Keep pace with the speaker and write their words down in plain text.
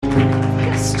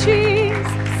Yes, Jesus.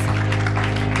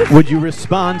 Would you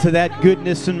respond to that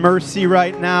goodness and mercy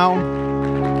right now?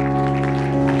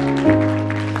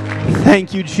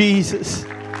 Thank you, Jesus.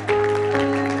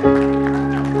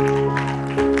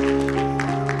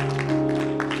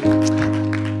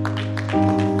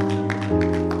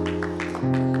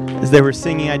 As they were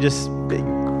singing, I just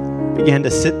began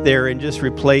to sit there and just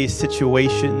replay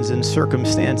situations and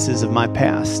circumstances of my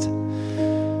past.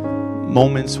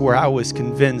 Moments where I was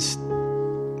convinced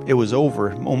it was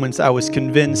over. Moments I was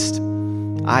convinced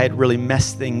I had really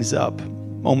messed things up.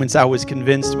 Moments I was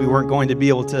convinced we weren't going to be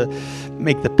able to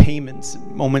make the payments.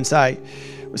 Moments I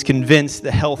was convinced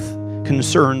the health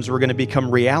concerns were going to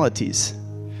become realities.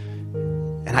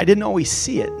 And I didn't always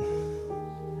see it.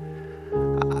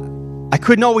 I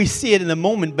couldn't always see it in the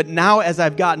moment, but now as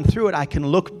I've gotten through it, I can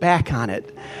look back on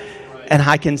it and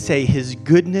I can say His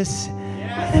goodness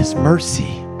and His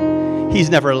mercy. He's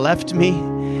never left me.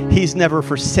 He's never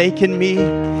forsaken me.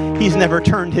 He's never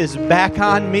turned His back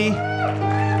on me.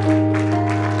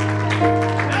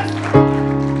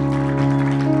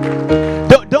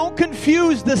 Don't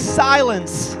confuse the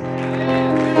silence.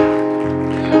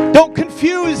 Don't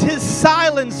confuse His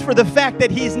silence for the fact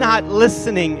that He's not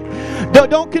listening.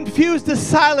 Don't confuse the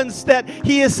silence that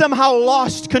He has somehow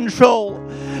lost control.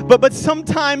 But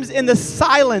sometimes in the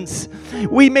silence,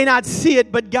 we may not see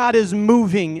it, but God is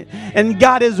moving, and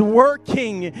God is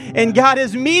working, and God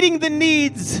is meeting the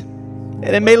needs. And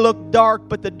it may look dark,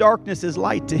 but the darkness is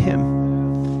light to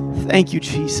Him. Thank you,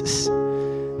 Jesus.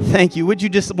 Thank you. Would you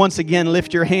just once again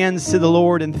lift your hands to the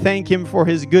Lord and thank Him for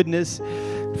His goodness,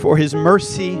 for His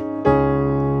mercy.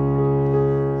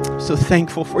 So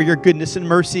thankful for your goodness and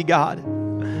mercy, God.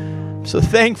 So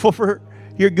thankful for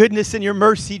your goodness and your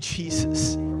mercy,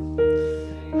 Jesus.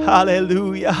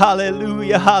 Hallelujah,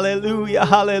 hallelujah, hallelujah,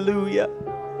 hallelujah.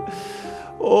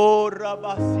 Oh,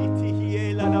 Rabasiti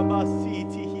hiela,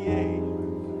 Rabasiti hiela.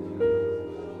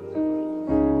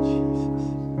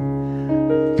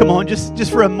 Jesus. Come on,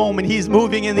 just for a moment. He's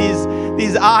moving in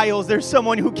these aisles. There's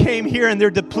someone who came here and they're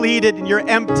depleted and you're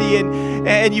empty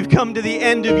and you've come to the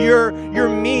end of your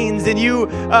means and you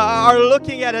are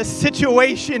looking at a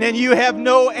situation and you have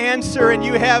no answer and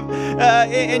you have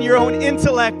in your own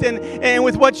intellect and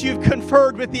with what you've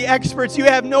conferred with the experts, you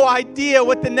have no idea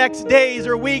what the next days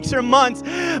or weeks or months.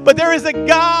 But there is a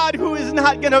God who is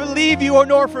not going to leave you or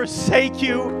nor forsake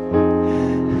you.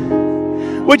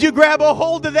 Would you grab a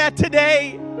hold of that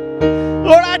today?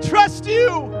 Lord, I trust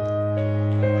you.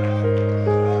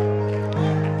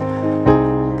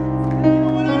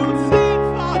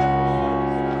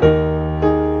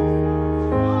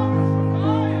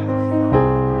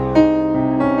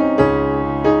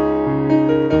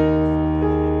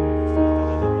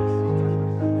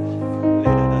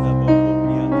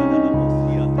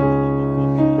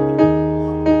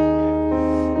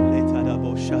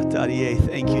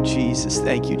 Thank you, Jesus.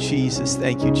 Thank you, Jesus.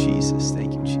 Thank you, Jesus.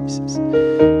 Thank you, Jesus.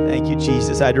 Thank you,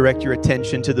 Jesus. I direct your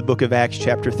attention to the book of Acts,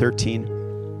 chapter 13.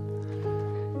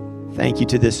 Thank you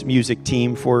to this music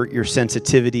team for your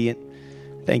sensitivity. And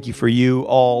thank you for you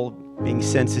all being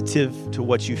sensitive to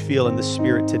what you feel in the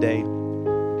Spirit today.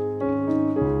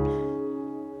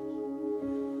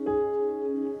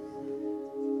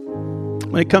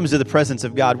 When it comes to the presence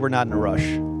of God, we're not in a rush.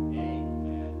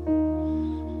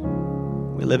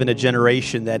 We live in a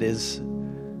generation that has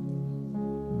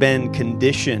been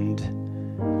conditioned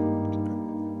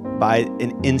by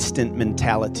an instant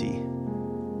mentality.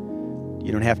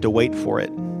 You don't have to wait for it.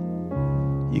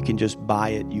 You can just buy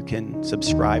it. You can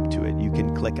subscribe to it. You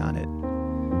can click on it.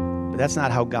 But that's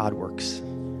not how God works.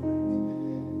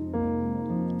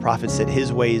 The prophet said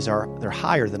His ways they're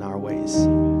higher than our ways.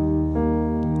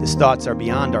 His thoughts are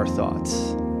beyond our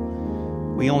thoughts.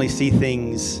 We only see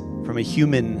things from a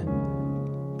human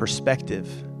perspective.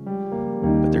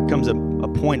 But there comes a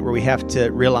point where we have to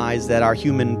realize that our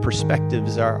human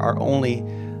perspectives are only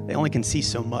can see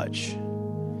so much.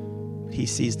 He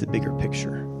sees the bigger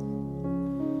picture.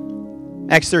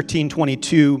 Acts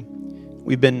 13:22,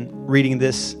 we've been reading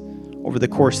this over the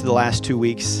course of the last 2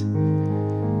 weeks.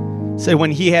 It said, when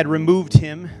He had removed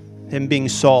him being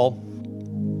Saul,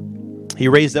 He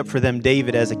raised up for them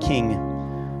David as a king,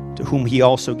 to whom He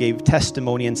also gave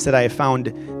testimony and said, I have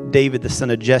found David the son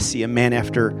of Jesse, a man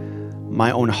after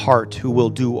my own heart, who will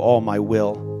do all my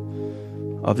will.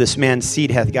 Of this man's seed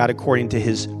hath God, according to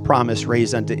His promise,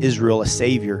 raised unto Israel a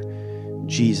Savior,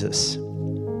 Jesus.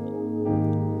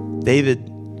 David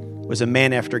was a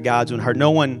man after God's own heart.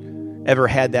 No one ever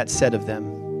had that said of them.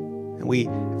 And we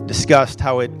discussed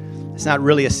how it's not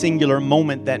really a singular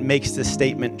moment that makes this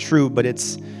statement true, but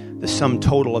it's the sum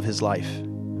total of his life.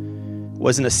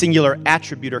 wasn't a singular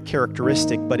attribute or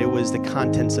characteristic, but it was the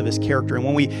contents of his character. And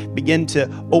when we begin to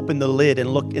open the lid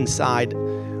and look inside,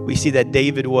 we see that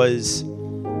David was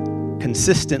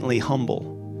consistently humble.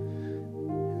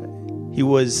 He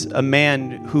was a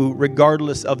man who,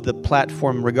 regardless of the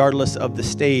platform, regardless of the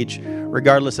stage,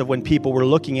 regardless of when people were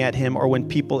looking at him or when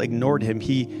people ignored him,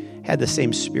 he had the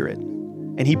same spirit.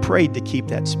 And he prayed to keep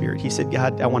that spirit. He said,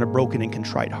 God, I want a broken and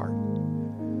contrite heart.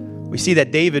 We see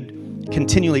that David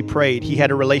continually prayed. He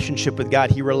had a relationship with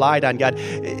God. He relied on God.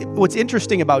 What's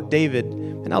interesting about David,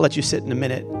 and I'll let you sit in a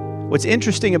minute. What's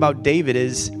interesting about David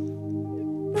is,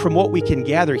 from what we can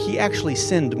gather, he actually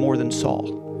sinned more than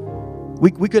Saul.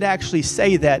 We could actually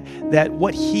say that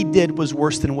what he did was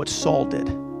worse than what Saul did.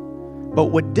 But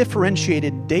what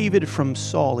differentiated David from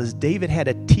Saul is David had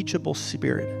a teachable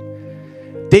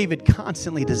spirit. David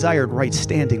constantly desired right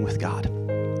standing with God.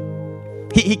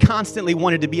 He constantly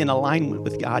wanted to be in alignment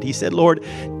with God. He said, Lord,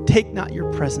 take not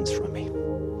your presence from me.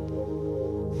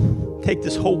 Take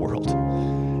this whole world.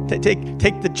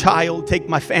 Take the child, take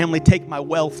my family, take my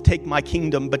wealth, take my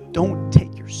kingdom, but don't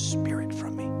take your spirit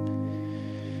from me.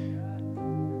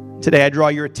 Today I draw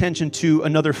your attention to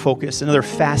another focus, another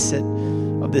facet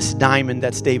of this diamond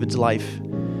that's David's life.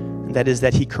 And that is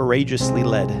that he courageously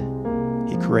led.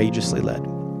 He courageously led.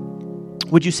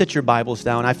 Would you set your Bibles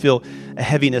down? I feel a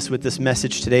heaviness with this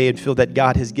message today and feel that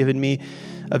God has given me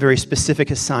a very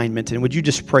specific assignment. And would you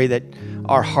just pray that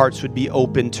our hearts would be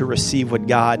open to receive what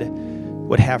God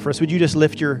would have for us? Would you just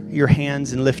lift your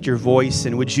hands and lift your voice?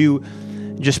 And would you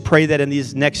just pray that in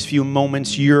these next few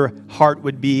moments, your heart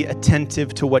would be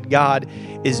attentive to what God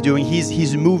is doing.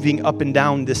 He's moving up and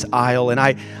down this aisle, and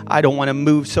I don't want to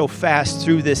move so fast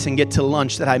through this and get to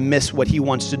lunch that I miss what he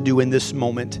wants to do in this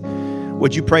moment.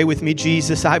 Would you pray with me?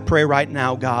 Jesus, I pray right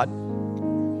now, God.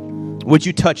 Would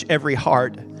you touch every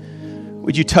heart?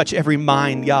 Would you touch every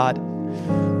mind, God?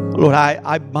 Lord,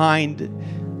 I bind,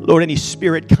 Lord, any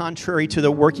spirit contrary to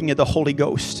the working of the Holy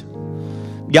Ghost.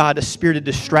 God, a spirit of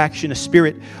distraction, a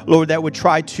spirit, Lord, that would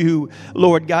try to,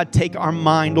 Lord God, take our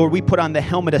mind. Lord, we put on the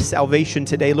helmet of salvation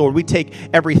today. Lord, we take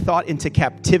every thought into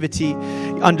captivity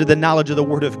under the knowledge of the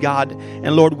Word of God.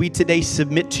 And Lord, we today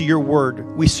submit to your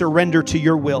word. We surrender to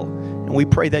your will. And we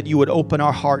pray that you would open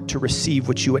our heart to receive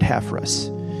what you would have for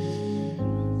us.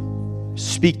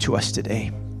 Speak to us today.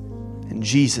 In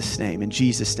Jesus' name, in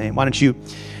Jesus' name. Why don't you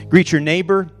greet your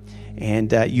neighbor,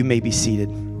 and you may be seated.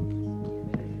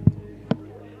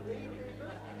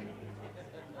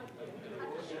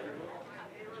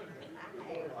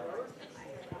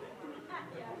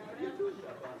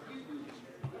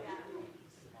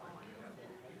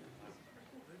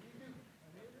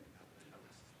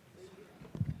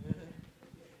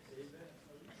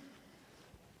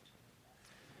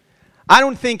 I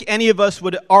don't think any of us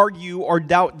would argue or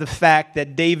doubt the fact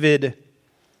that David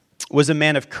was a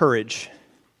man of courage.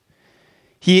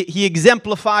 He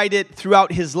exemplified it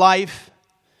throughout his life.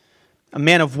 A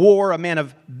man of war, a man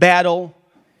of battle.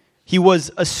 He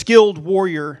was a skilled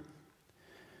warrior.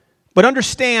 But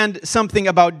understand something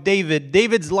about David.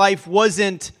 David's life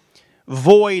wasn't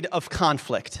void of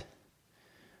conflict.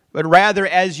 But rather,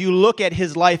 as you look at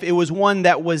his life, it was one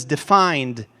that was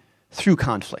defined through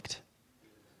conflict.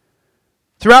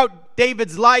 Throughout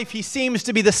David's life, he seems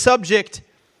to be the subject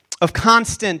of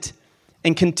constant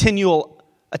and continual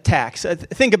attacks.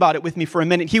 Think about it with me for a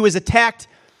minute. He was attacked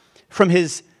from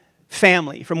his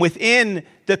family, from within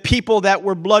the people that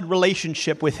were blood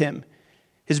relationship with him.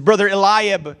 His brother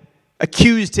Eliab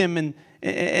accused him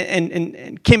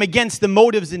and came against the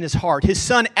motives in his heart. His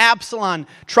son Absalom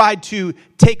tried to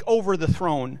take over the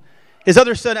throne. His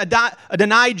other son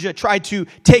Adonijah tried to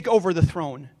take over the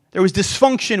throne. There was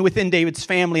dysfunction within David's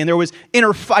family, and there was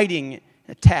inner fighting,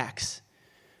 attacks.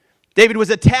 David was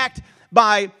attacked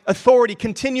by authority,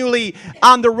 continually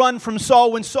on the run from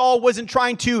Saul. When Saul wasn't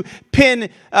trying to pin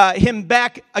him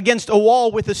back against a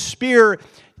wall with a spear,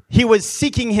 he was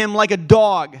seeking him like a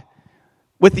dog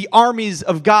with the armies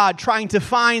of God, trying to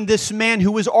find this man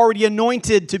who was already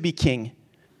anointed to be king.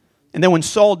 And then when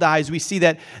Saul dies, we see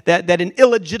that an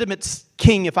illegitimate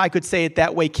king, if I could say it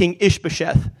that way, King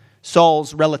Ishbosheth,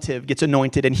 Saul's relative, gets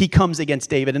anointed, and he comes against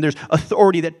David, and there's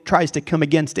authority that tries to come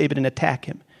against David and attack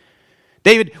him.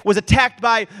 David was attacked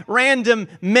by random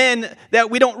men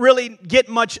that we don't really get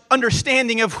much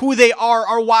understanding of who they are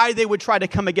or why they would try to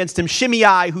come against him.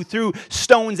 Shimei, who threw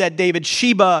stones at David.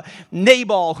 Sheba,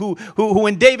 Nabal, who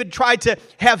when David tried to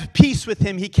have peace with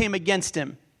him, he came against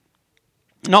him.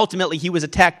 And ultimately, he was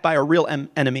attacked by a real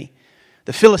enemy.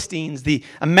 The Philistines, the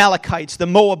Amalekites, the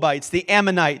Moabites, the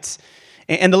Ammonites,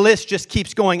 and the list just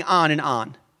keeps going on and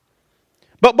on.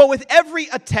 But with every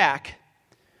attack,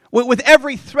 with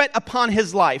every threat upon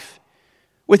his life,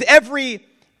 with every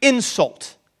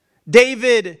insult,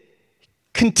 David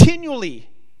continually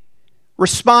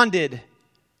responded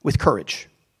with courage.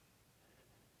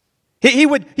 He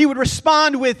would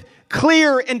respond with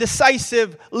clear and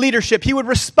decisive leadership. He would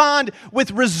respond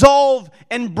with resolve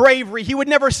and bravery. He would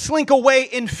never slink away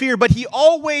in fear, but he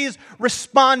always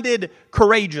responded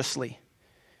courageously.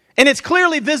 And it's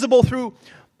clearly visible through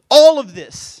all of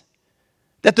this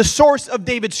that the source of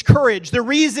David's courage, the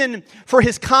reason for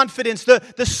his confidence,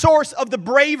 the source of the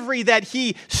bravery that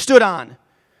he stood on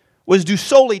was due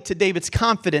solely to David's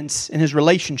confidence in his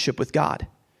relationship with God.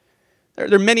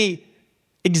 There are many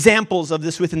examples of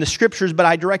this within the scriptures, but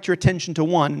I direct your attention to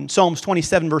one. In Psalms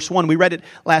 27, verse 1, we read it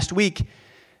last week.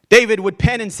 David would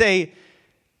pen and say,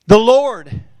 "The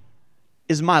Lord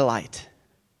is my light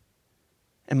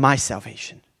and my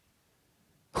salvation.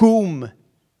 Whom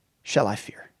shall I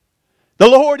fear? The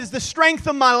Lord is the strength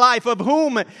of my life. Of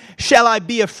whom shall I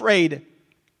be afraid?"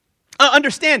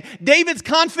 Understand, David's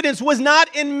confidence was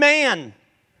not in man.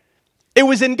 It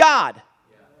was in God.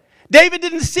 David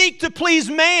didn't seek to please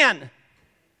man,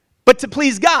 but to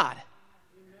please God.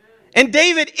 And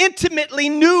David intimately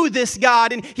knew this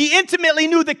God, and he intimately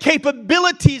knew the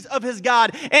capabilities of his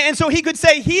God. And so he could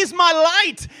say, "He's my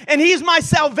light, and he's my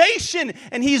salvation,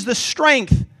 and he's the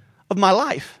strength of my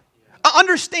life."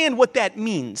 Understand what that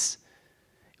means.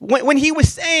 When he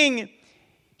was saying,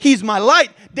 "He's my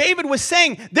light," David was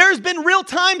saying, there's been real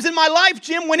times in my life,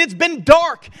 Jim, when it's been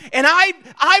dark and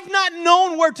I've not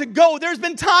known where to go. There's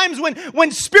been times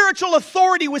when spiritual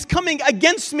authority was coming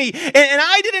against me and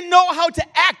I didn't know how to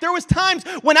act. There was times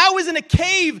when I was in a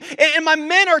cave and my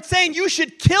men are saying, "You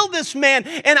should kill this man,"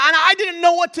 and I didn't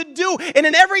know what to do. And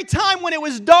in every time when it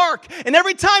was dark and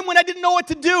every time when I didn't know what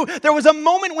to do, there was a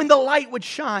moment when the light would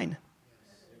shine.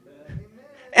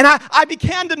 And I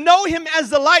began to know him as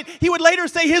the light. He would later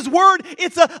say his word,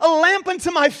 "It's a lamp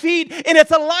unto my feet and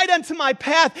it's a light unto my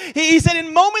path." He said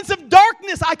in moments of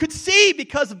darkness I could see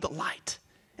because of the light.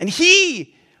 And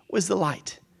he was the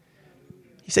light.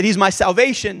 He said, "He's my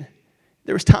salvation."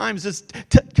 There was times,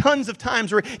 tons of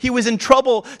times where he was in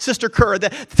trouble, Sister Kerr. The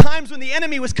times when the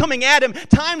enemy was coming at him.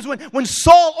 Times when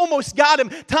Saul almost got him.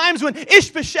 Times when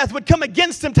Ishbosheth would come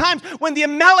against him. Times when the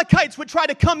Amalekites would try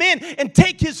to come in and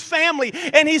take his family.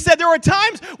 And he said there were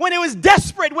times when it was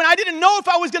desperate, when I didn't know if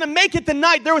I was going to make it the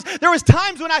night. There was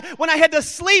times when I had to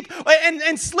sleep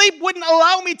and sleep wouldn't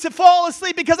allow me to fall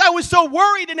asleep because I was so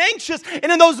worried and anxious.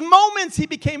 And in those moments, he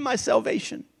became my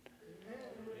salvation.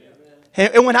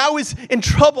 And when I was in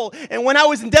trouble, and when I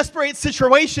was in desperate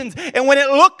situations, and when it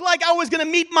looked like I was going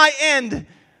to meet my end,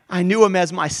 I knew him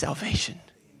as my salvation.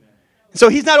 So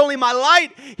he's not only my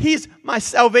light, he's my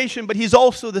salvation, but he's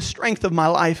also the strength of my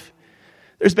life.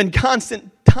 There's been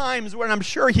constant times when I'm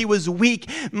sure he was weak,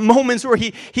 moments where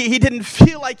he didn't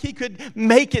feel like he could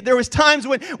make it. There was times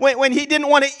when he didn't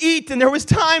want to eat, and there was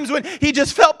times when he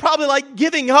just felt probably like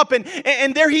giving up,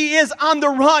 and there he is on the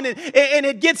run, and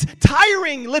it gets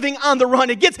tiring living on the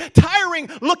run. It gets tiring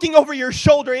looking over your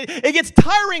shoulder. It gets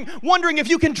tiring wondering if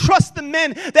you can trust the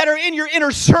men that are in your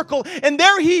inner circle. And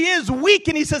there he is weak,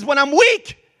 and he says, when I'm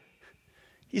weak,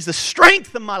 he's the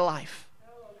strength of my life.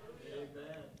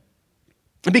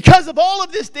 And because of all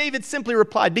of this, David simply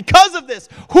replied, "Because of this,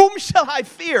 whom shall I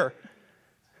fear?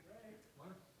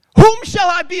 Whom shall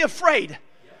I be afraid?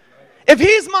 If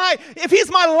he's my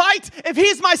light, if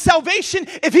he's my salvation,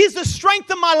 if he's the strength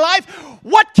of my life,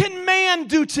 what can man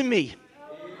do to me?"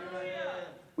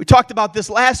 We talked about this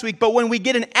last week, but when we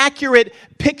get an accurate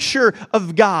picture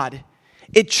of God,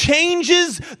 it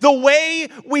changes the way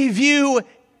we view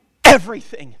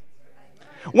everything.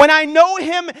 When I know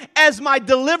him as my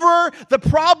deliverer, the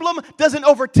problem doesn't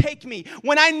overtake me.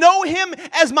 When I know him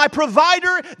as my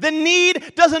provider, the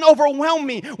need doesn't overwhelm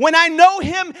me. When I know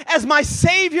him as my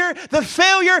savior, the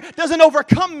failure doesn't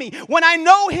overcome me. When I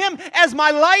know him as my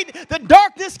light, the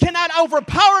darkness cannot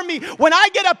overpower me. When I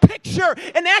get a picture,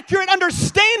 an accurate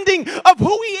understanding of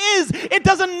who he is, it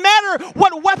doesn't matter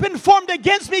what weapon formed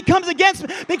against me comes against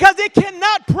me, because it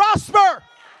cannot prosper.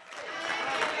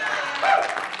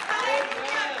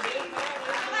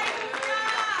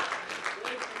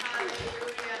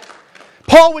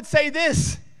 Paul would say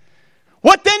this,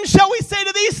 "What then shall we say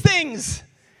to these things?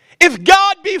 If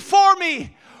God be for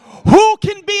me, who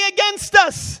can be against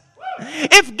us?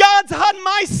 If God's on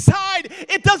my side,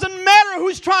 it doesn't matter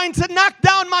who's trying to knock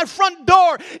down my front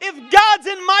door. If God's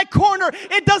in my corner,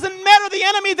 it doesn't matter the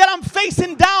enemy that I'm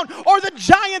facing down or the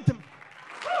giant."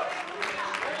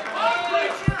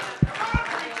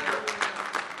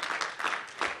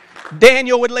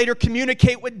 Daniel would later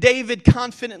communicate what David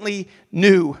confidently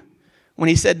knew when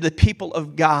he said the people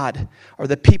of God, or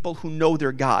the people who know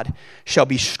their God, shall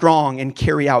be strong and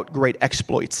carry out great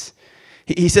exploits.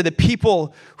 He said the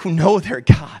people who know their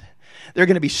God, they're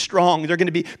going to be strong, they're going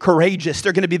to be courageous,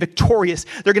 they're going to be victorious,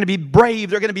 they're going to be brave,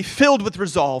 they're going to be filled with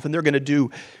resolve, and they're going to do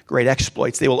great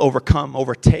exploits. They will overcome,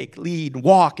 overtake, lead,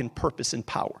 walk in purpose and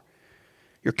power.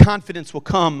 Your confidence will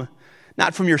come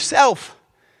not from yourself.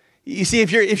 You see,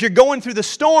 if you're going through the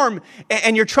storm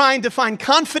and you're trying to find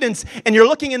confidence and you're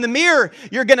looking in the mirror,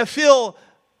 you're going to feel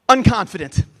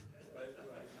unconfident.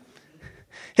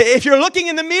 If you're looking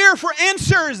in the mirror for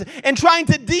answers and trying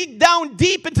to dig down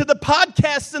deep into the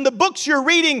podcasts and the books you're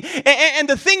reading and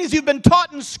the things you've been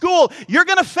taught in school, you're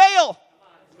going to fail.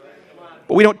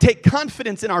 But we don't take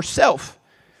confidence in ourselves.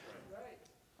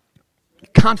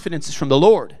 Confidence is from the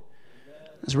Lord.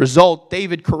 As a result,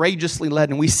 David courageously led,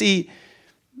 and we see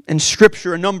in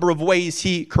Scripture a number of ways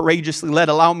he courageously led.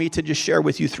 Allow me to just share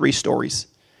with you 3 stories.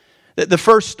 The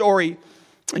first story,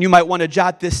 and you might want to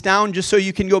jot this down just so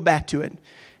you can go back to it.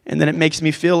 And then it makes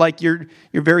me feel like you're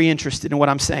very interested in what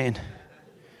I'm saying.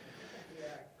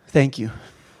 Thank you.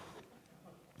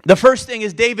 The first thing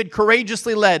is David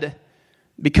courageously led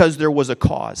because there was a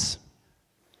cause.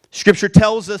 Scripture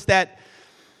tells us that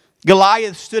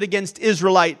Goliath stood against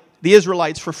the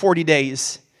Israelites for 40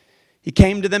 days. He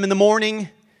came to them in the morning.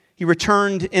 He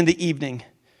returned in the evening.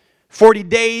 40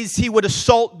 days he would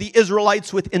assault the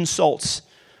Israelites with insults.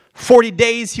 40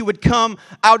 days he would come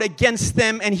out against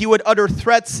them and he would utter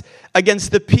threats against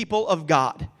the people of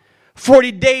God.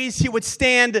 40 days he would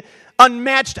stand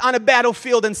unmatched on a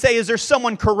battlefield and say, is there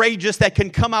someone courageous that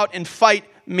can come out and fight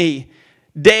me?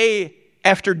 Day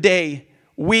after day,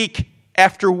 week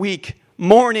after week,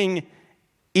 morning,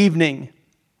 evening.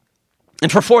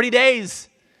 And for 40 days,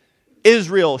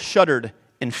 Israel shuddered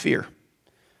in fear.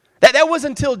 That was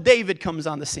until David comes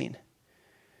on the scene.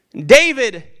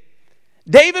 David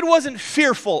wasn't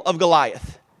fearful of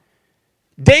Goliath.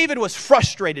 David was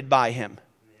frustrated by him.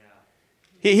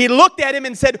 He looked at him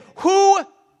and said,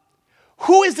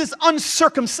 who is this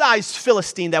uncircumcised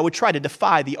Philistine that would try to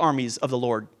defy the armies of the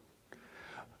Lord?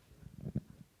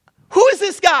 Who is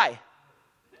this guy?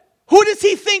 Who does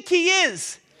he think he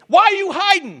is? Why are you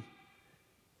hiding?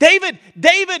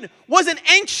 David wasn't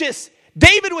anxious.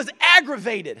 David was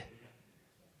aggravated.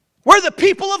 We're the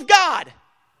people of God.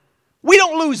 We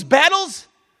don't lose battles.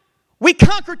 We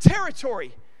conquer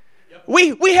territory.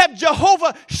 We have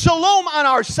Jehovah Shalom on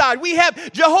our side. We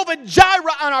have Jehovah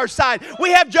Jireh on our side.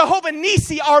 We have Jehovah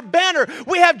Nisi, our banner.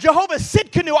 We have Jehovah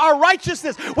Sitkanu, our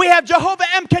righteousness. We have Jehovah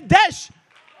Kadesh.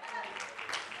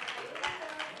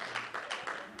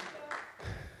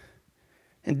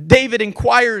 And David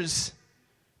inquires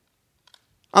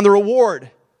on the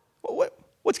reward.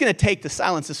 What's going to take to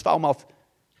silence this foul mouth?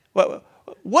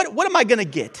 What am I going to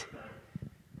get?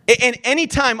 And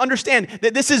anytime, understand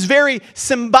that this is very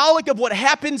symbolic of what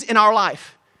happens in our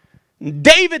life.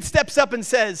 David steps up and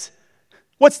says,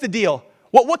 what's the deal?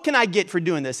 What can I get for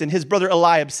doing this? And his brother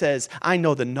Eliab says, I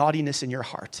know the naughtiness in your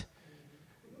heart.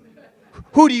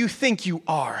 Who do you think you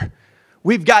are?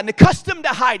 We've gotten accustomed to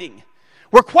hiding.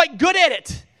 We're quite good at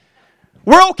it.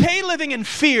 We're okay living in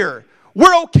fear.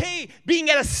 We're okay being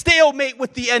at a stalemate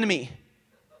with the enemy.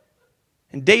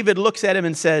 And David looks at him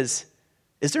and says,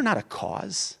 is there not a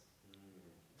cause?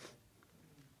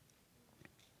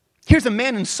 Here's a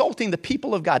man insulting the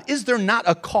people of God. Is there not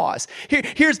a cause?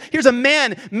 Here's a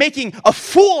man making a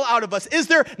fool out of us. Is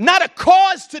there not a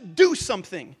cause to do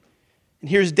something? And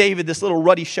here's David, this little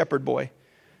ruddy shepherd boy.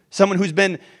 Someone who's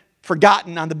been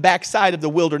forgotten on the backside of the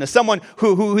wilderness. Someone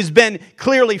who's been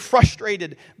clearly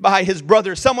frustrated by his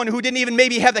brothers. Someone who didn't even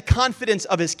maybe have the confidence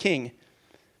of his king.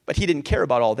 But he didn't care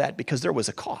about all that because there was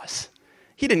a cause.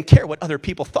 He didn't care what other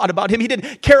people thought about him. He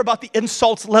didn't care about the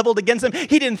insults leveled against him.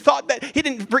 He didn't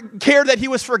care that he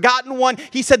was forgotten one.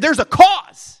 He said, there's a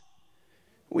cause.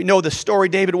 We know the story.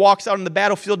 David walks out on the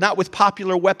battlefield, not with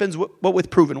popular weapons, but with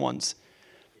proven ones.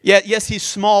 Yes, he's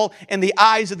small in the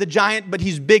eyes of the giant, but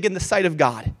he's big in the sight of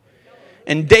God.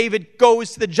 And David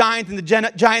goes to the giant, and the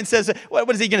giant says, what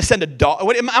is he going to send, a dog?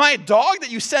 Am I a dog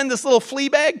that you send this little flea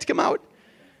bag to come out?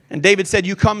 And David said,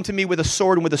 you come to me with a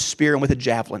sword and with a spear and with a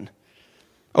javelin.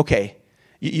 Okay,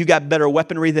 you got better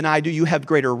weaponry than I do. You have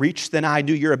greater reach than I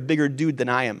do. You're a bigger dude than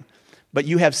I am. But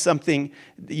I have something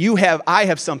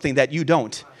that you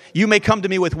don't. You may come to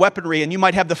me with weaponry, and you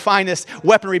might have the finest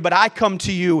weaponry, but I come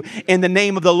to you in the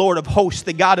name of the Lord of hosts,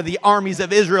 the God of the armies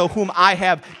of Israel, whom I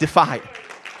have defied.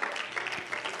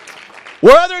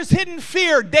 Where others hid in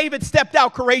fear, David stepped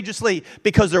out courageously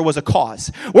because there was a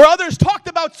cause. Where others talked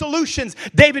about solutions,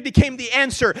 David became the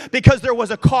answer because there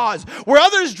was a cause. Where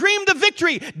others dreamed of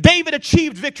victory, David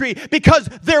achieved victory because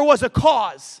there was a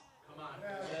cause.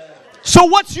 So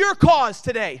what's your cause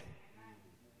today?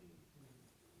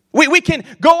 We can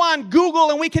go on Google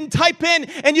and we can type in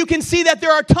and you can see that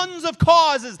there are tons of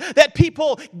causes that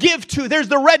people give to. There's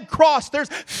the Red Cross. There's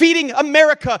Feeding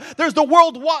America. There's the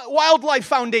World Wildlife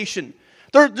Foundation.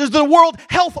 There's the World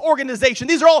Health Organization.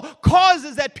 These are all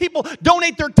causes that people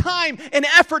donate their time and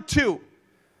effort to.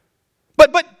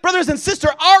 But brothers and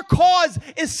sisters, our cause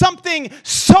is something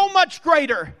so much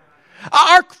greater.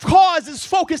 Our cause is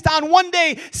focused on one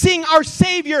day seeing our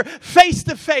Savior face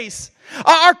to face.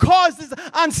 Our cause is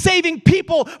on saving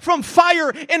people from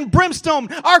fire and brimstone.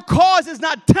 Our cause is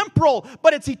not temporal,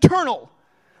 but it's eternal.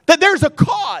 That there's a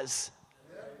cause.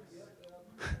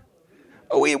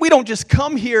 We don't just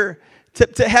come here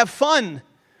to have fun.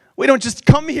 We don't just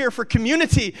come here for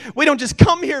community. We don't just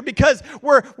come here because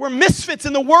we're misfits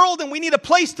in the world and we need a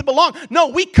place to belong. No,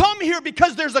 we come here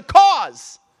because there's a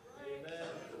cause.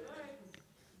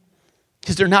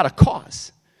 Is there not a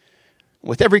cause?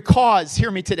 With every cause,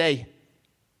 hear me today,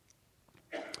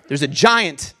 there's a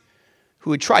giant who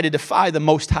would try to defy the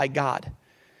Most High God.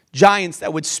 Giants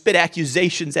that would spit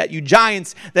accusations at you.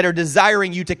 Giants that are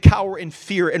desiring you to cower in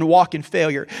fear and walk in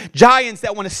failure. Giants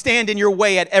that want to stand in your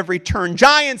way at every turn.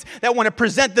 Giants that want to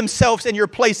present themselves in your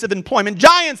place of employment.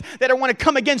 Giants that want to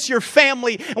come against your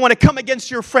family and want to come against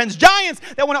your friends. Giants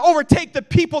that want to overtake the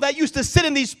people that used to sit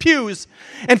in these pews.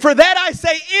 And for that I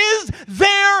say, is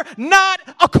there not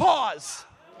a cause?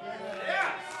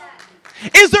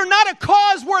 Is there not a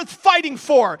cause worth fighting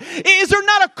for? Is there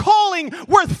not a calling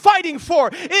worth fighting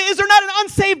for? Is there not an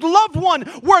unsaved loved one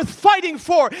worth fighting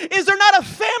for? Is there not a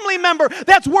family member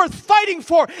that's worth fighting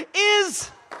for? Is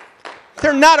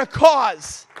there not a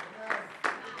cause?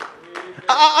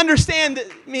 Understand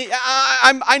me.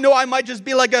 I know I might just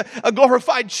be like a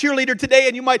glorified cheerleader today,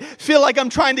 and you might feel like I'm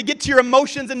trying to get to your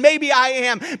emotions, and maybe I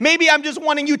am. Maybe I'm just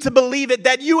wanting you to believe it,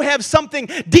 that you have something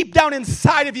deep down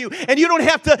inside of you, and you don't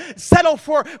have to settle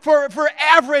for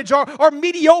average or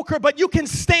mediocre, but you can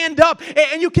stand up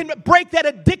and you can break that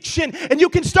addiction, and you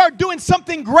can start doing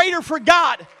something greater for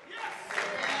God.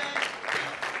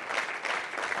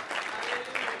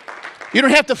 You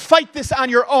don't have to fight this on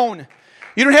your own.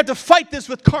 You don't have to fight this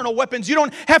with carnal weapons. You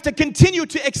don't have to continue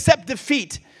to accept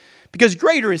defeat, because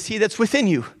greater is He that's within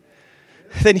you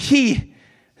than he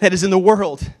that is in the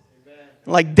world.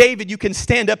 Like David, you can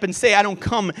stand up and say, I don't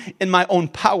come in my own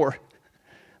power,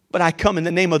 but I come in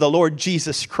the name of the Lord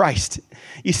Jesus Christ.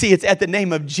 You see, it's at the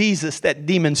name of Jesus that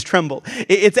demons tremble.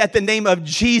 It's at the name of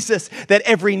Jesus that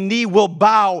every knee will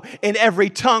bow and every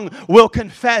tongue will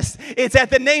confess. It's at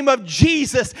the name of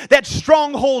Jesus that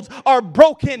strongholds are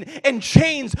broken and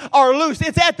chains are loosed.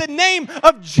 It's at the name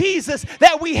of Jesus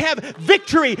that we have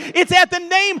victory. It's at the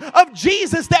name of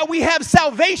Jesus that we have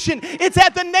salvation. It's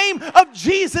at the name of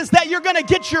Jesus that you're going to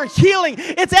get your healing.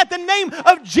 It's at the name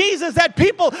of Jesus that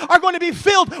people are going to be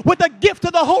filled with the gift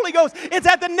of the Holy Ghost. It's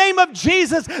at the name of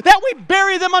Jesus that we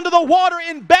bury them under the water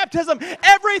in baptism.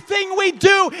 Everything we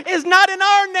do is not in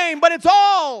our name, but it's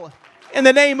all in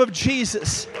the name of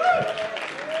Jesus.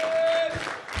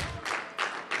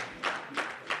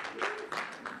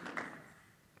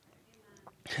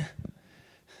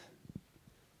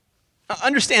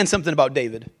 Understand something about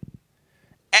David.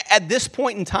 At this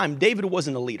point in time, David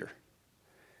wasn't a leader.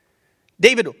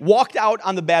 David walked out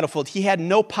on the battlefield. He had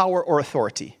no power or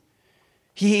authority.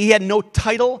 He had no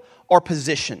title or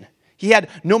position. He had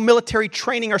no military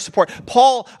training or support.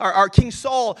 Our King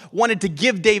Saul wanted to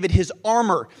give David his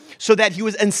armor so that he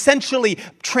was essentially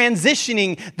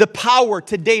transitioning the power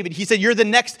to David. He said, you're the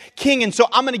next king, and so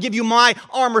I'm going to give you my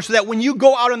armor so that when you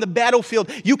go out on the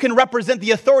battlefield, you can represent the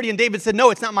authority. And David said,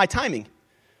 no, it's not my timing.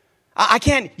 I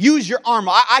can't use your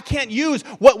armor. I can't use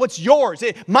what's yours.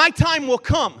 My time will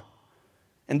come.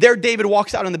 And there David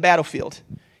walks out on the battlefield.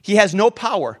 He has no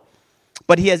power,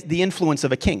 but he has the influence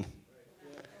of a king.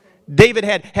 David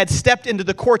had stepped into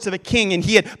the courts of a king, and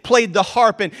he had played the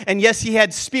harp, and yes, he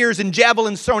had spears and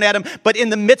javelins thrown at him, but in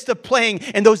the midst of playing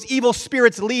and those evil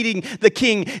spirits leading the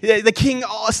king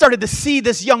started to see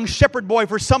this young shepherd boy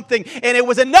for something, and it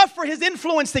was enough for his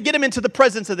influence to get him into the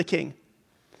presence of the king.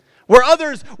 Where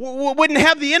others wouldn't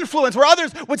have the influence, where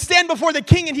others would stand before the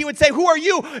king and he would say, who are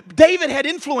you? David had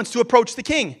influence to approach the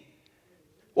king.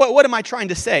 What am I trying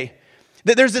to say?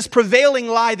 That there's this prevailing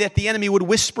lie that the enemy would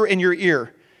whisper in your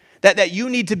ear, that you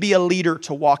need to be a leader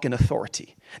to walk in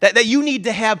authority. That you need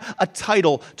to have a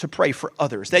title to pray for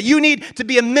others. That you need to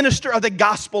be a minister of the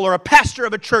gospel or a pastor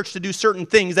of a church to do certain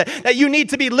things. That you need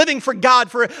to be living for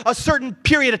God for a certain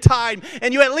period of time.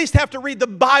 And you at least have to read the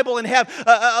Bible and have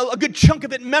a good chunk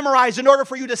of it memorized in order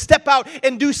for you to step out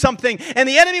and do something. And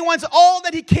the enemy wants all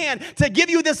that he can to give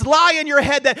you this lie in your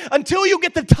head that until you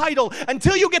get the title,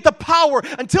 until you get the power,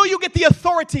 until you get the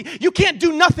authority, you can't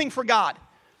do nothing for God.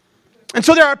 And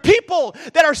so there are people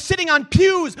that are sitting on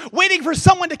pews waiting for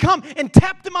someone to come and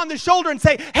tap them on the shoulder and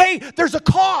say, hey, there's a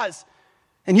cause.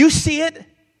 And you see it.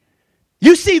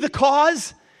 You see the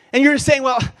cause. And you're saying,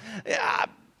 well,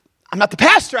 I'm not the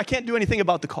pastor. I can't do anything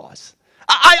about the cause.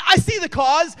 I see the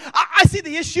cause. I see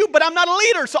the issue, but I'm not a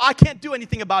leader, so I can't do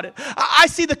anything about it. I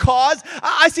see the cause.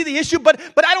 I see the issue, but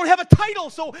I don't have a title,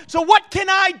 so what can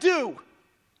I do?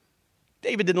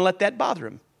 David didn't let that bother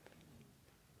him.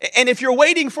 And if you're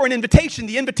waiting for an invitation,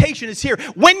 the invitation is here.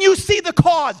 When you see the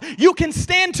cause, you can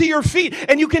stand to your feet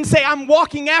and you can say, I'm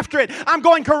walking after it. I'm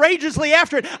going courageously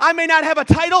after it. I may not have a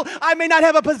title. I may not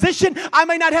have a position. I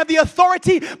may not have the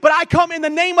authority, but I come in the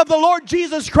name of the Lord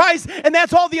Jesus Christ, and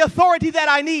that's all the authority that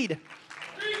I need.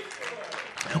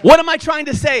 What am I trying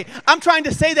to say? I'm trying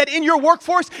to say that in your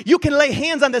workforce, you can lay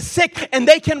hands on the sick and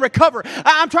they can recover.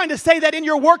 I'm trying to say that in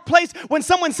your workplace, when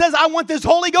someone says, I want this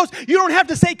Holy Ghost, you don't have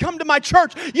to say, come to my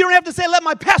church. You don't have to say, let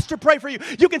my pastor pray for you.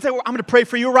 You can say, well, I'm going to pray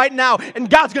for you right now, and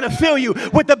God's going to fill you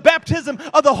with the baptism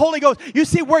of the Holy Ghost. You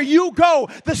see, where you go,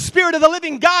 the Spirit of the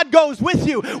living God goes with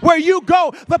you. Where you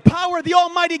go, the power of the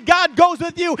Almighty God goes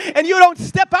with you, and you don't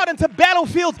step out into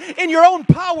battlefields in your own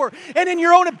power and in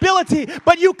your own ability,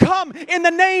 but you come in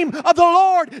the name of the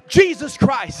Lord Jesus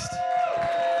Christ.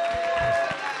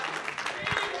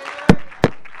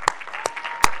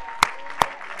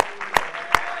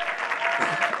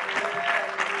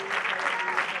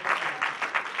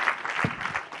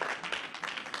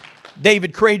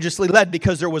 David courageously led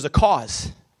because there was a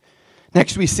cause.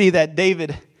 Next, we see that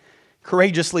David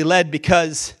courageously led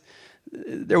because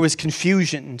there was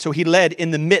confusion. So he led in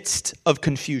the midst of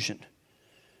confusion.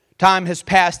 Time has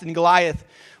passed and Goliath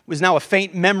was now a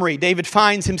faint memory. David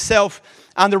finds himself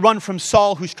on the run from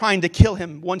Saul, who's trying to kill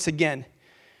him once again.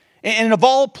 And of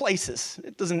all places,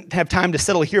 it doesn't have time to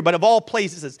settle here, but of all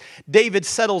places, David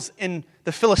settles in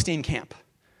the Philistine camp.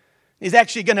 He's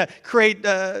actually going to create,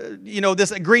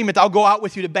 this agreement. I'll go out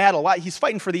with you to battle. He's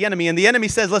fighting for the enemy. And the enemy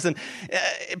says, listen,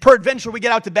 peradventure we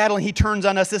get out to battle and he turns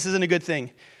on us. This isn't a good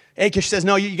thing. Achish says,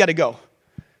 no, you got to go.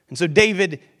 And so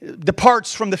David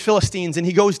departs from the Philistines and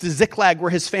he goes to Ziklag where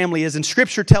his family is. And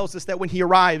Scripture tells us that when he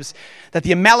arrives, that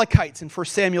the Amalekites in 1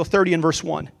 Samuel 30 and verse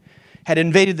 1 had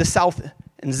invaded the south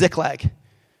and Ziklag,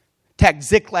 attacked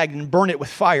Ziklag and burned it with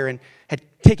fire, and had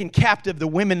taken captive the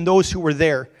women, those who were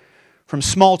there, from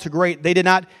small to great. They did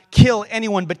not kill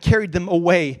anyone, but carried them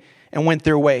away and went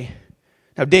their way.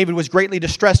 Now David was greatly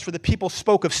distressed, for the people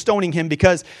spoke of stoning him,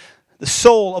 because the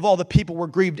soul of all the people were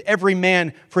grieved, every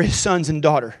man for his sons and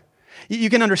daughter.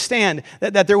 You can understand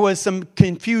that there was some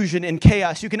confusion and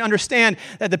chaos. You can understand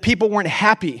that the people weren't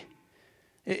happy.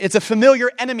 It's a familiar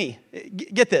enemy.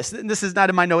 Get this. This is not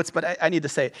in my notes, but I need to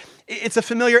say it. It's a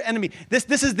familiar enemy.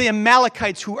 This is the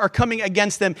Amalekites who are coming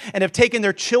against them and have taken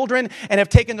their children and have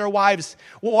taken their wives.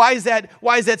 Well, why is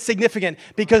that significant?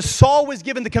 Because Saul was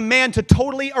given the command to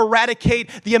totally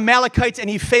eradicate the Amalekites, and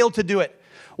he failed to do it.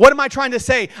 What am I trying to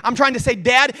say? I'm trying to say,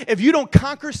 Dad, if you don't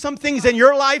conquer some things in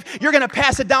your life, you're going to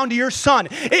pass it down to your son.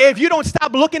 If you don't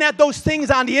stop looking at those things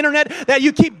on the internet that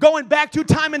you keep going back to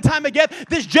time and time again,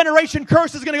 this generation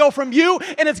curse is going to go from you,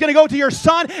 and it's going to go to your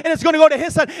son, and it's going to go to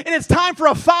his son. And it's time for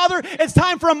a father, it's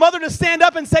time for a mother to stand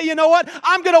up and say, you know what?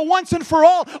 I'm going to once and for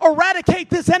all eradicate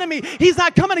this enemy. He's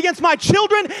not coming against my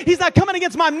children. He's not coming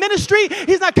against my ministry.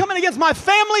 He's not coming against my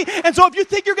family. And so if you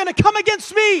think you're going to come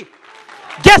against me,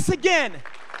 guess again.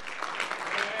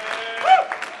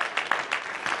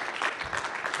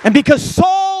 And because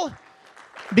Saul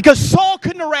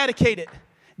couldn't eradicate it,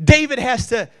 David has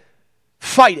to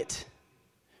fight it.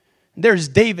 There's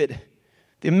David.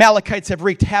 The Amalekites have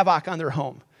wreaked havoc on their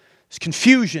home. There's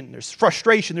confusion, there's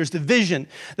frustration, there's division.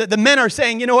 The men are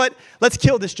saying, you know what? Let's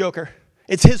kill this joker.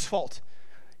 It's his fault.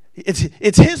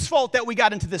 It's his fault that we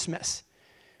got into this mess.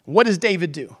 What does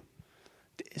David do?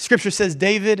 Scripture says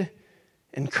David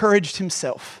encouraged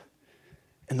himself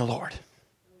in the Lord.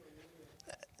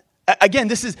 Again,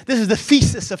 this is the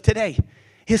thesis of today.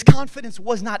 His confidence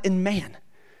was not in man.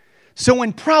 So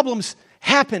when problems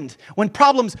happened, when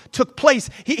problems took place,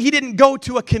 he didn't go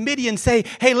to a committee and say,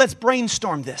 hey, let's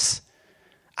brainstorm this.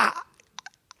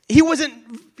 He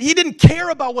didn't care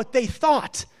about what they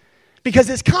thought, because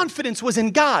his confidence was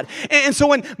in God. And so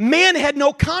when man had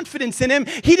no confidence in him,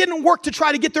 he didn't work to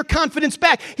try to get their confidence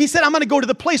back. He said, I'm going to go to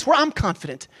the place where I'm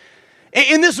confident.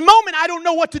 In this moment, I don't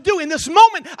know what to do. In this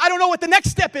moment, I don't know what the next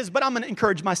step is, but I'm going to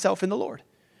encourage myself in the Lord.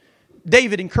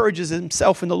 David encourages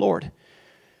himself in the Lord.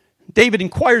 David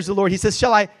inquires the Lord. He says,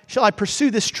 shall I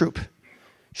pursue this troop?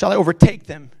 Shall I overtake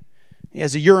them? He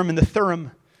has a Urim and the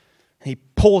Thummim. And he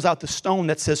pulls out the stone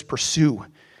that says, pursue,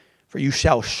 for you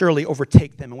shall surely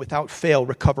overtake them and without fail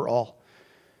recover all.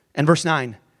 And verse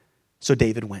 9, so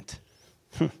David went.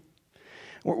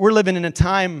 We're living in a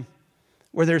time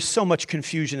where there's so much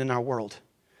confusion in our world.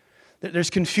 There's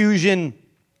confusion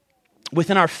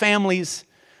within our families.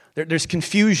 There's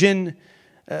confusion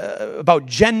about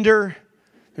gender.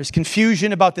 There's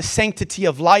confusion about the sanctity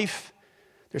of life.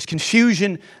 There's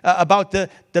confusion about the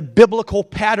biblical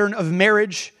pattern of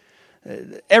marriage.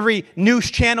 Every news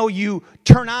channel you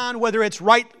turn on, whether it's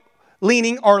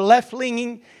right-leaning or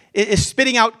left-leaning, is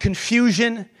spitting out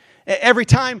confusion. Every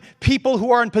time people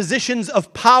who are in positions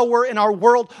of power in our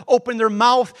world open their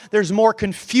mouth, there's more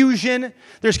confusion.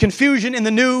 There's confusion in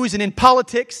the news and in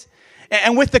politics.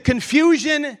 And with the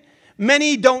confusion,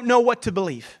 many don't know what to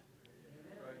believe.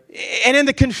 And in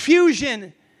the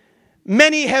confusion,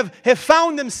 many have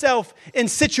found themselves in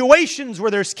situations where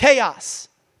there's chaos.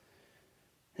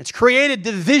 It's created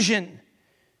division.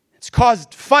 It's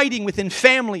caused fighting within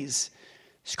families.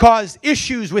 It's caused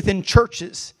issues within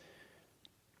churches.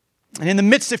 And in the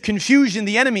midst of confusion,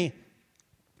 the enemy,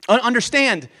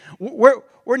 understand, we're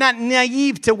not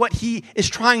naive to what he is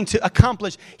trying to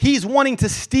accomplish. He's wanting to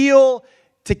steal,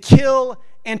 to kill,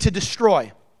 and to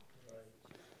destroy.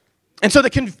 And so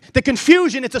the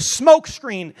confusion, it's a smoke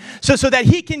screen so that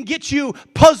he can get you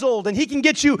puzzled and he can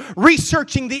get you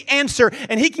researching the answer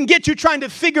and he can get you trying to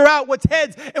figure out what's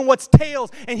heads and what's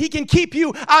tails and he can keep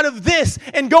you out of this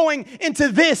and going into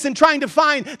this and trying to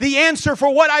find the answer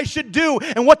for what I should do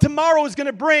and what tomorrow is going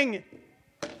to bring.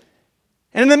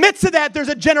 And in the midst of that, there's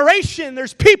a generation,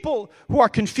 there's people who are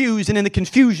confused, and in the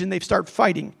confusion, they start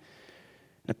fighting.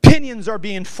 Opinions are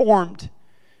being formed.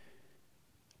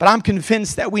 But I'm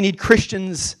convinced that we need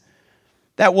Christians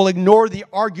that will ignore the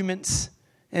arguments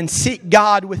and seek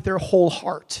God with their whole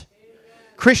heart.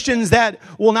 Christians that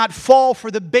will not fall for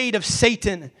the bait of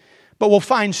Satan, but will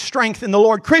find strength in the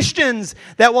Lord. Christians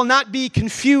that will not be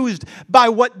confused by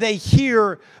what they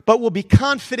hear, but will be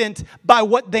confident by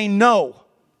what they know.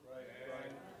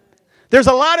 There's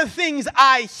a lot of things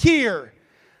I hear,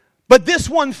 but this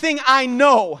one thing I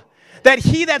know, that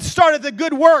he that started the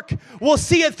good work will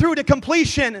see it through to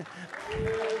completion.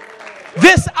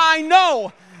 This I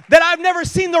know, that I've never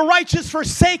seen the righteous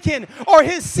forsaken or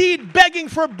his seed begging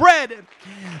for bread.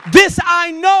 This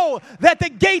I know, that the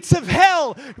gates of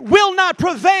hell will not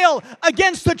prevail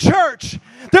against the church.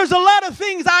 There's a lot of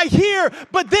things I hear,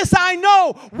 but this I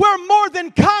know, we're more than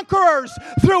conquerors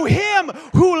through him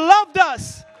who loved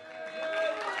us.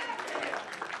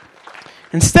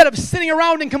 Instead of sitting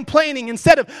around and complaining,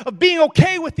 instead of being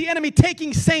okay with the enemy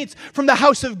taking saints from the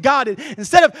house of God,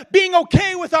 instead of being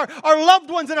okay with our loved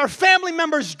ones and our family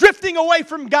members drifting away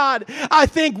from God, I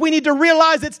think we need to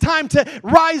realize it's time to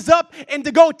rise up and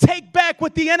to go take back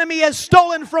what the enemy has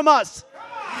stolen from us.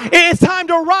 It's time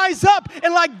to rise up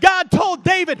and, like God told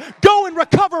David, go and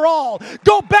recover all.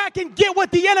 Go back and get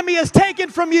what the enemy has taken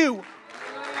from you.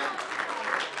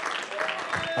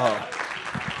 Oh.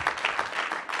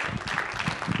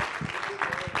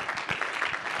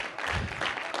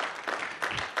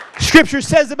 Scripture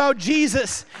says about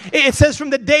Jesus, it says from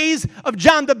the days of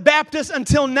John the Baptist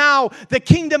until now, the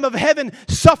kingdom of heaven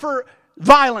suffer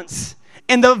violence,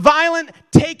 and the violent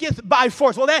taketh by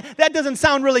force. Well, that doesn't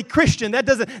sound really Christian. That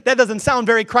doesn't sound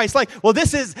very Christ-like. Well,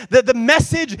 this is the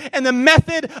message and the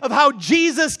method of how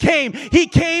Jesus came. He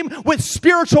came with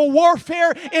spiritual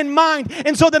warfare in mind.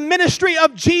 And so the ministry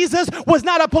of Jesus was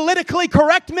not a politically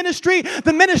correct ministry.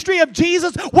 The ministry of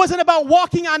Jesus wasn't about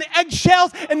walking on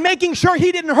eggshells and making sure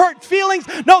he didn't hurt feelings.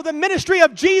 No, the ministry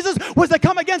of Jesus was to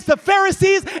come against the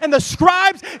Pharisees and the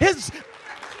scribes.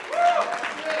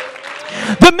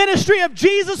 The ministry of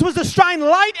Jesus was to shine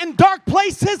light in dark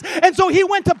places. And so he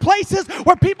went to places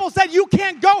where people said, you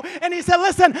can't go. And he said,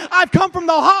 listen, I've come from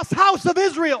the house of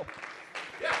Israel.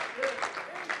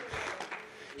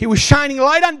 He was shining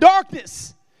light on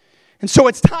darkness. And so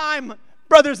it's time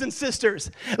brothers and sisters.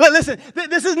 Listen,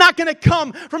 this is not going to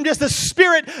come from just a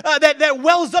spirit that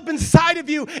wells up inside of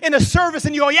you in a service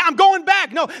and you go, yeah, I'm going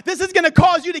back. No, this is going to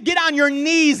cause you to get on your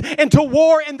knees and to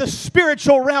war in the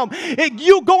spiritual realm.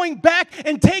 You going back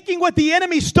and taking what the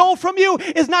enemy stole from you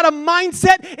is not a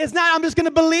mindset. It's not, I'm just going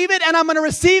to believe it and I'm going to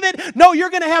receive it. No, you're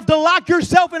going to have to lock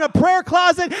yourself in a prayer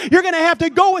closet. You're going to have to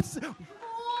go with...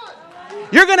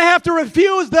 You're going to have to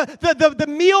refuse the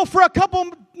meal for a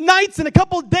couple nights and a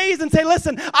couple days and say,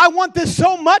 listen, I want this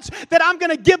so much that I'm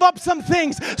going to give up some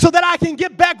things so that I can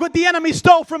get back what the enemy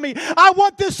stole from me. I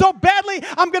want this so badly,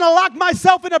 I'm going to lock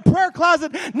myself in a prayer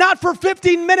closet, not for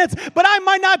 15 minutes, but I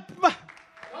might not...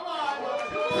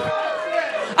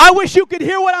 I wish you could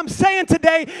hear what I'm saying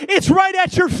today. It's right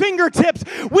at your fingertips.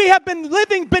 We have been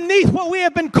living beneath what we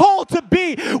have been called to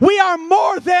be. We are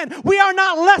more than. We are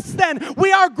not less than.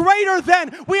 We are greater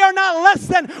than. We are not less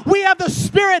than. We have the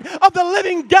Spirit of the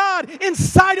living God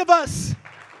inside of us.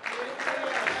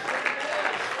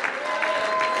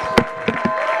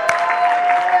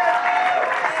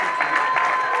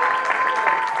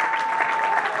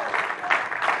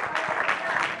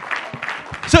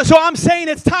 So I'm saying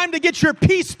it's time to get your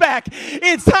peace back.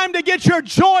 It's time to get your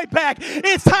joy back.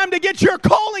 It's time to get your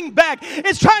calling back.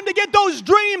 It's time to get those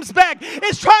dreams back.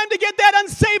 It's time to get that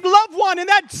unsaved loved one and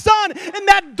that son and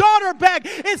that daughter back.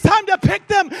 It's time to pick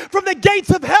them from the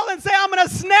gates of hell and say, I'm going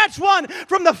to snatch one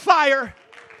from the fire.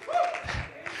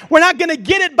 We're not going to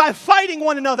get it by fighting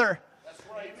one another.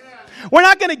 We're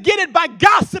not going to get it by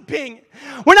gossiping.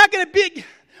 We're not going to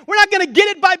get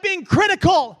it by being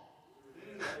critical.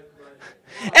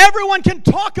 Everyone can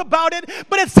talk about it,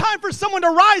 but it's time for someone to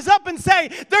rise up and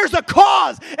say, there's a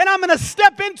cause, and I'm going to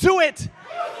step into it.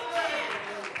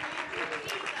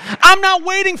 I'm not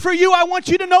waiting for you. I want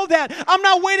you to know that. I'm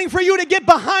not waiting for you to get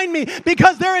behind me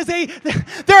because there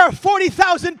are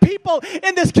 40,000 people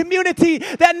in this community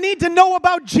that need to know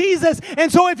about Jesus.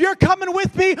 And so if you're coming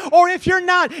with me or if you're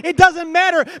not, it doesn't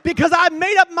matter because I've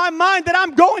made up my mind that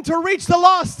I'm going to reach the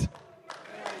lost.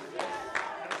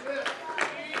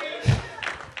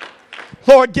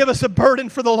 Lord, give us a burden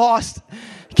for the lost.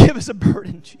 Give us a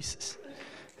burden, Jesus.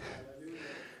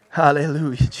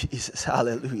 Hallelujah, Jesus.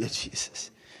 Hallelujah, Jesus.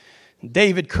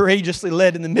 David courageously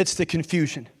led in the midst of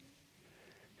confusion.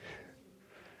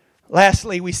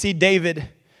 Lastly, we see David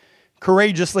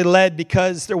courageously led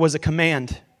because there was a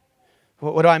command.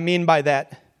 What do I mean by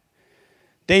that?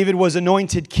 David was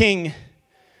anointed king,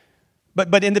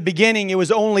 but in the beginning it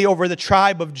was only over the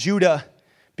tribe of Judah.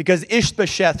 Because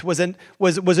Ishbosheth was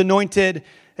anointed,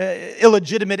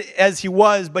 illegitimate as he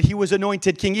was, but he was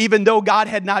anointed king. Even though God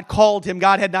had not called him,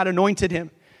 God had not anointed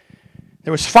him.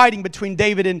 There was fighting between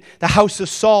David and the house of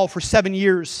Saul for 7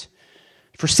 years.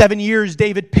 For 7 years,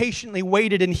 David patiently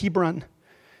waited in Hebron.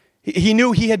 He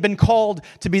knew he had been called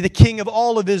to be the king of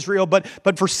all of Israel, but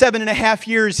for 7.5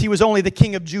 years, he was only the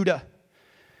king of Judah.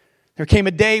 There came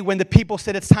a day when the people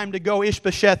said, it's time to go.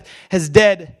 Ishbosheth has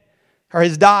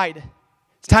died.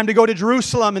 It's time to go to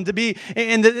Jerusalem and to be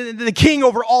the king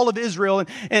over all of Israel.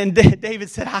 And David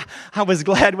said, I was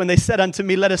glad when they said unto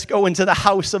me, let us go into the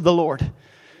house of the Lord.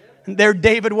 And there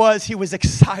David was. He was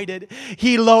excited.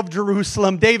 He loved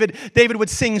Jerusalem. David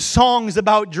would sing songs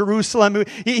about Jerusalem.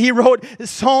 He wrote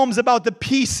psalms about the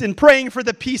peace and praying for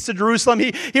the peace of Jerusalem.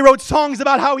 He wrote songs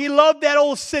about how he loved that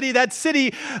old city, that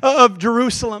city of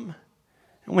Jerusalem.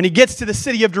 And when he gets to the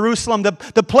city of Jerusalem,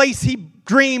 the place he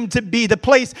dreamed to be, the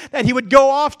place that he would go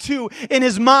off to in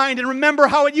his mind and remember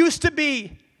how it used to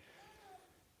be.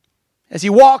 As he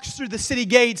walks through the city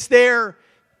gates there,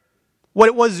 what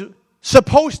it was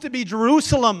supposed to be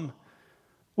Jerusalem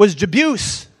was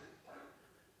Jebus.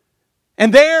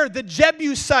 And there the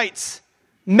Jebusites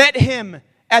met him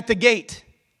at the gate.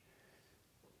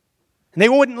 And they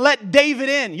wouldn't let David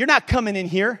in. You're not coming in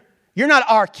here. You're not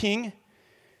our king.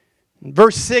 In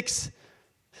verse 6,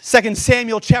 2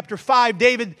 Samuel chapter 5,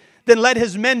 David then led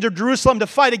his men to Jerusalem to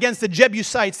fight against the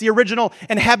Jebusites, the original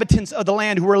inhabitants of the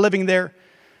land who were living there.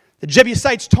 The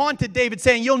Jebusites taunted David,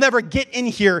 saying, you'll never get in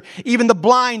here. Even the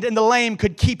blind and the lame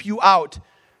could keep you out.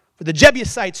 For the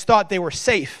Jebusites thought they were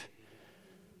safe.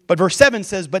 But verse 7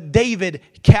 says, but David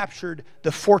captured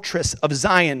the fortress of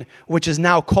Zion, which is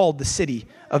now called the city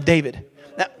of David.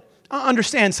 Now,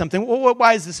 understand something.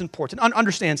 Why is this important?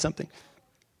 Understand something.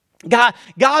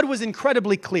 God was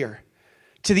incredibly clear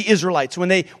to the Israelites when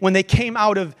they came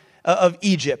out of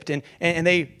Egypt and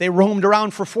they roamed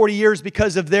around for 40 years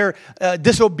because of their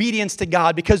disobedience to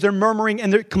God, because they're murmuring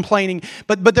and they're complaining.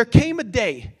 But there came a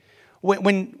day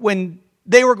when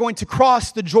they were going to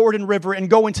cross the Jordan River and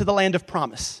go into the land of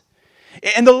promise.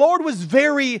 And the Lord was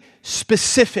very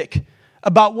specific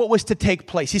about what was to take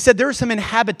place. He said there are some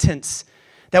inhabitants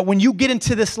that when you get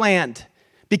into this land,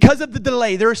 because of the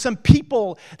delay, there are some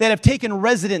people that have taken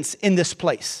residence in this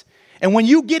place. And when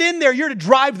you get in there, you're to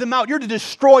drive them out. You're to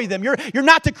destroy them. You're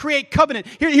not to create covenant.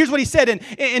 Here's what he said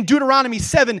in Deuteronomy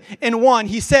 7:1.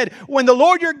 He said, when the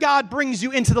Lord your God brings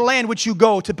you into the land which you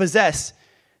go to possess,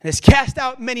 and has cast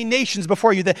out many nations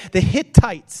before you, the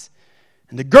Hittites,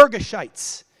 and the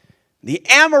Girgashites, the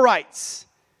Amorites,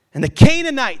 and the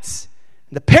Canaanites,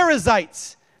 and the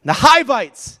Perizzites, and the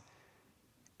Hivites,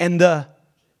 and the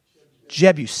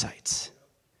Jebusites.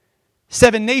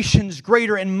 7 nations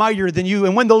greater and mightier than you.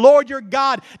 And when the Lord your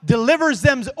God delivers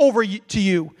them over to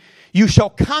you, you shall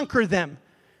conquer them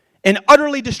and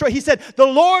utterly destroy. He said, the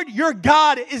Lord your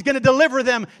God is going to deliver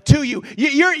them to you.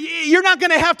 You're not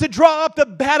going to have to draw up the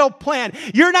battle plan.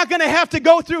 You're not going to have to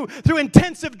go through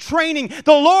intensive training.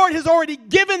 The Lord has already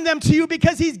given them to you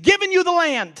because he's given you the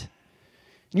land.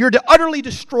 You're to utterly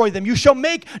destroy them. You shall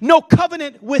make no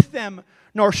covenant with them,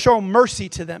 nor show mercy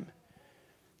to them.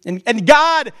 And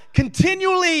God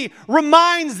continually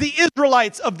reminds the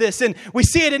Israelites of this. And we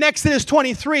see it in Exodus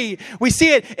 23. We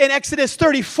see it in Exodus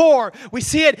 34. We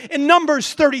see it in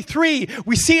Numbers 33.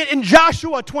 We see it in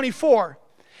Joshua 24.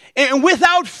 And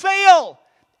without fail,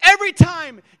 every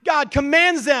time God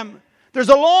commands them, there's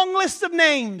a long list of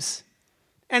names.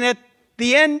 And at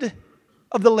the end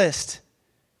of the list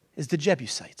is the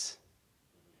Jebusites.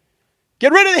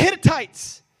 Get rid of the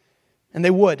Hittites. And they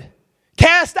would.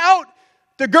 Cast out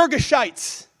the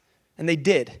Girgashites, and they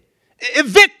did.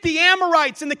 Evict the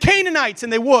Amorites and the Canaanites,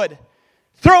 and they would.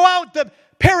 Throw out the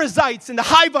Perizzites and the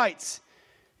Hivites,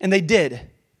 and they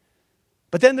did.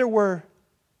 But then there were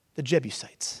the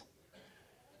Jebusites.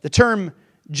 The term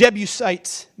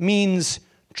Jebusites means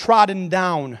trodden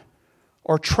down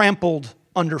or trampled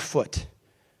underfoot.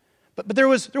 But there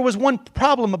was one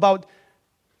problem about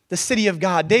the city of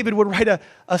God. David would write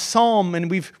a psalm, and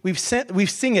we've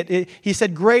sing it. He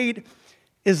said, "Great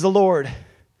is the Lord,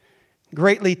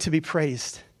 greatly to be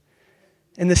praised,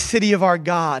 in the city of our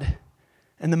God,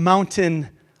 and the mountain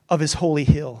of his holy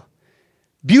hill.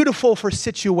 Beautiful for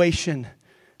situation,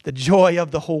 the joy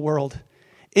of the whole world,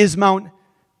 is Mount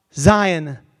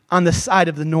Zion on the side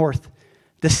of the north,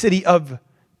 the city of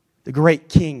the great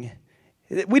King."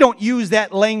 We don't use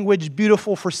that language,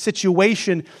 beautiful for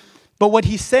situation, but what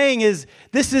he's saying is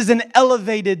this is an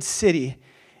elevated city.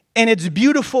 And it's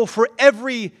beautiful for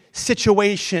every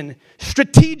situation.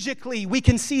 Strategically, we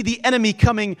can see the enemy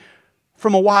coming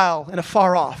from a while and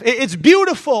afar off. It's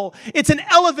beautiful. It's an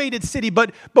elevated city,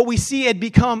 but we see it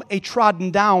become a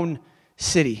trodden down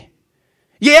city.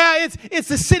 Yeah, it's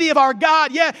the city of our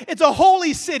God. Yeah, it's a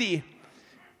holy city.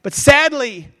 But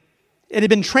sadly, it had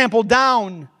been trampled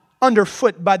down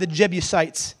underfoot by the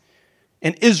Jebusites,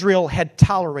 and Israel had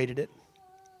tolerated it.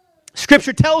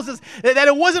 Scripture tells us that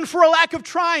it wasn't for a lack of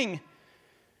trying.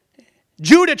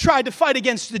 Judah tried to fight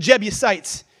against the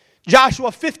Jebusites. Joshua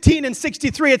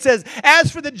 15:63, it says,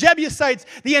 "As for the Jebusites,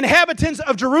 the inhabitants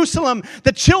of Jerusalem,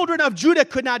 the children of Judah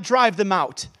could not drive them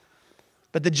out.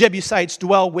 But the Jebusites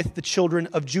dwell with the children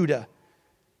of Judah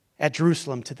at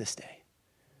Jerusalem to this day."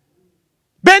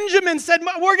 Benjamin said,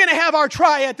 we're going to have our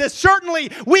try at this. Certainly,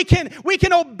 we can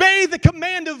obey the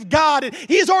command of God. And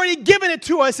he's already given it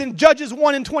to us. In Judges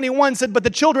 1:21 said, "But the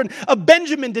children of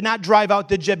Benjamin did not drive out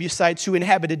the Jebusites who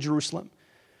inhabited Jerusalem.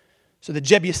 So the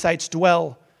Jebusites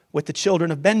dwell with the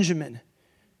children of Benjamin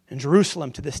in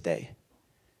Jerusalem to this day."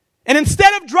 And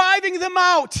instead of driving them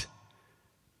out,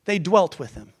 they dwelt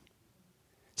with them.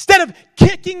 Instead of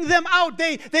kicking them out,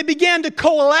 they began to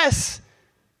coalesce,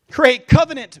 create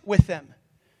covenant with them.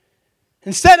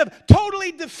 Instead of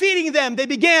totally defeating them, they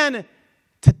began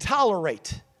to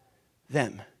tolerate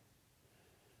them.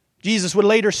 Jesus would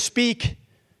later speak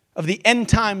of the end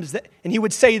times, and he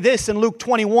would say this in Luke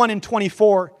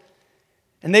 21:24,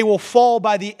 "And they will fall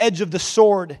by the edge of the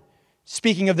sword,"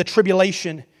 speaking of the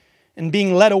tribulation, "and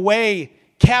being led away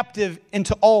captive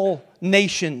into all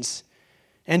nations.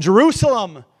 And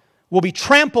Jerusalem will be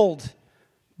trampled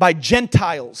by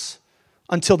Gentiles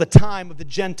until the time of the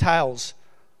Gentiles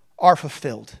are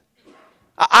fulfilled."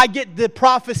 I get the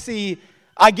prophecy.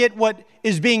 I get what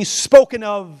is being spoken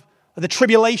of the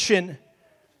tribulation.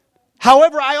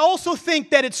 However, I also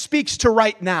think that it speaks to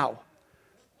right now.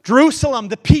 Jerusalem,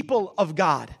 the people of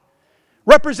God,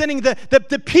 representing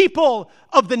the people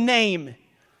of the name.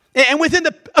 And within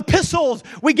the epistles,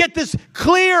 we get this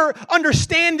clear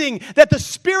understanding that the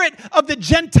spirit of the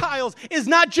Gentiles is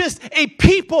not just a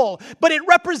people, but it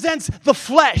represents the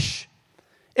flesh.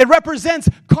 It represents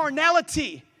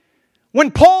carnality. When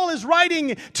Paul is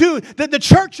writing to the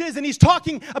churches and he's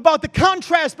talking about the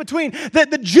contrast between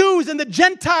the Jews and the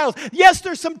Gentiles, yes,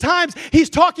 there's sometimes he's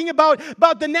talking about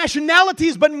the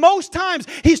nationalities, but most times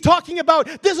he's talking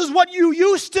about this is what you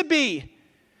used to be.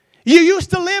 You used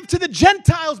to live to the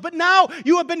Gentiles, but now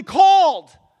you have been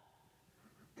called.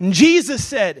 And Jesus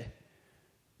said,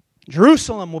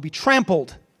 Jerusalem will be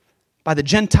trampled by the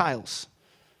Gentiles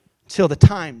until the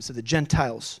times of the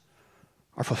Gentiles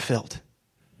are fulfilled.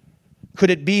 Could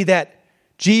it be that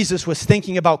Jesus was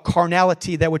thinking about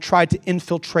carnality that would try to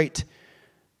infiltrate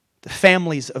the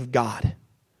families of God?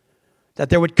 That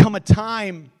there would come a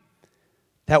time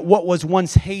that what was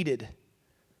once hated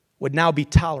would now be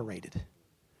tolerated.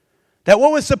 That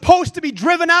what was supposed to be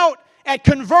driven out at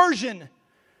conversion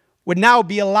would now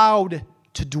be allowed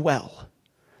to dwell.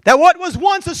 That what was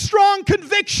once a strong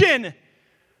conviction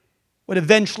would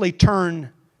eventually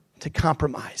turn to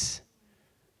compromise.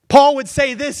 Paul would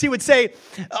say this, he would say,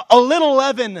 a little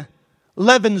leaven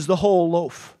leavens the whole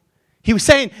loaf. He was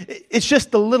saying, it's just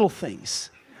the little things.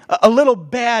 A little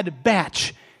bad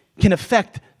batch can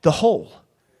affect the whole.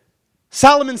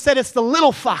 Solomon said it's the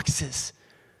little foxes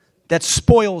that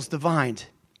spoils the vine.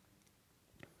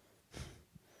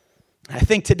 I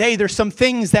think today there's some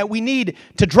things that we need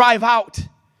to drive out.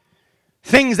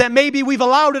 Things that maybe we've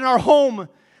allowed in our home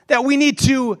that we need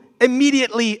to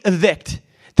immediately evict.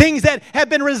 Things that have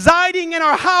been residing in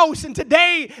our house and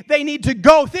today they need to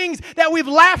go. Things that we've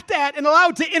laughed at and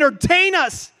allowed to entertain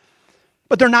us,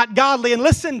 but they're not godly. And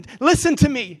listen to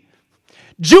me.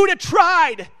 Judah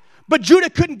tried, but Judah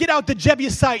couldn't get out the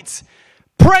Jebusites.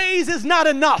 Praise is not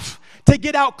enough to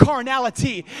get out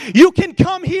carnality. You can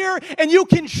come here and you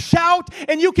can shout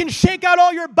and you can shake out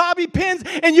all your bobby pins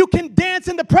and you can dance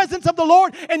in the presence of the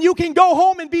Lord and you can go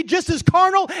home and be just as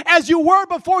carnal as you were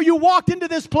before you walked into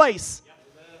this place.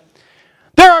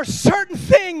 There are certain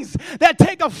things that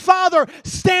take a father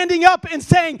standing up and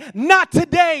saying, not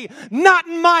today, not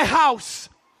in my house.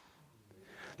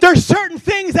 There are certain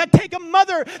things that take a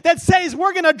mother that says,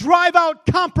 we're going to drive out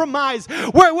compromise.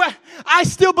 I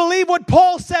still believe what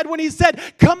Paul said when he said,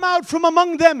 come out from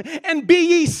among them and be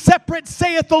ye separate,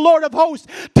 saith the Lord of hosts.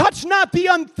 Touch not the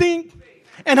unclean,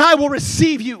 and I will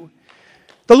receive you.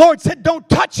 The Lord said, don't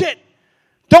touch it.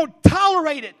 Don't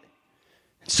tolerate it.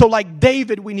 So like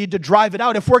David, we need to drive it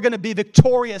out. If we're going to be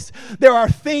victorious, there are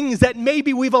things that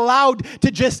maybe we've allowed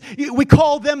to just, we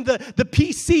call them the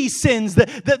PC sins,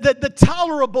 the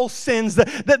tolerable sins,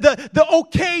 the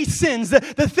okay sins, the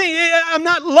thing, I'm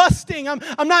not lusting,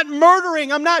 I'm not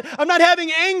murdering, I'm not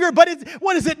having anger, but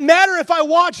what does it matter if I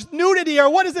watch nudity, or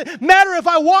what does it matter if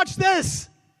I watch this?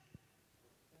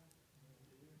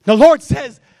 The Lord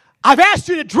says, I've asked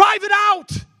you to drive it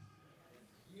out.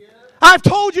 I've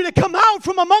told you to come out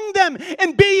from among them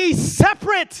and be ye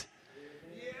separate.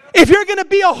 If you're going to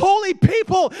be a holy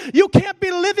people, you can't be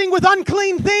living with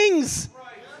unclean things.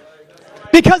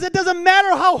 Because it doesn't matter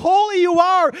how holy you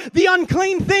are, the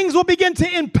unclean things will begin to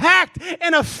impact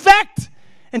and affect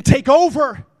and take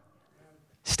over.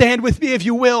 Stand with me if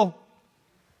you will.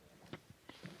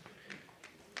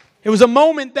 It was a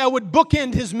moment that would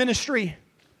bookend his ministry.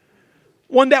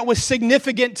 One that was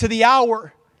significant to the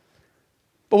hour,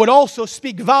 but would also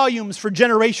speak volumes for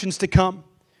generations to come.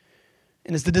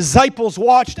 And as the disciples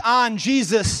watched on,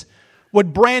 Jesus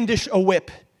would brandish a whip.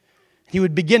 He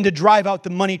would begin to drive out the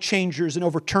money changers and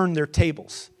overturn their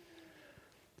tables.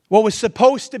 What was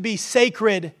supposed to be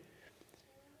sacred,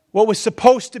 what was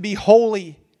supposed to be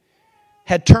holy,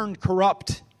 had turned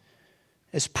corrupt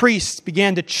as priests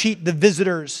began to cheat the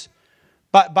visitors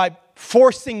by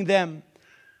forcing them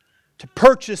to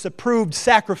purchase approved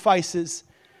sacrifices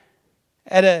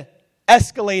at an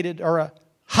escalated or a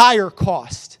higher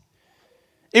cost.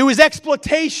 It was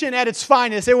exploitation at its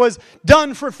finest. It was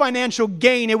done for financial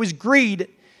gain. It was greed.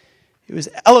 It was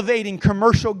elevating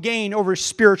commercial gain over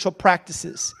spiritual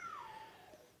practices.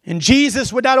 And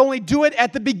Jesus would not only do it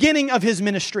at the beginning of his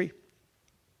ministry,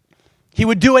 he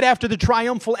would do it after the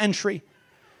triumphal entry.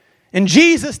 And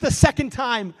Jesus, the second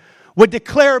time, would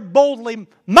declare boldly,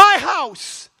 my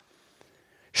house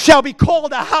shall be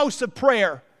called a house of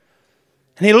prayer.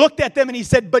 And he looked at them and he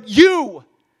said, but you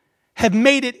have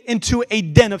made it into a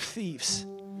den of thieves.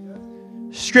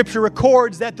 Scripture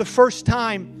records that the first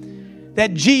time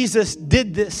that Jesus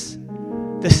did this,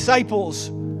 disciples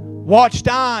watched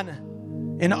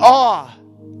on in awe.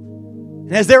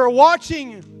 And as they were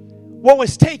watching what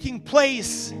was taking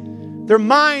place, their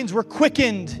minds were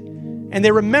quickened and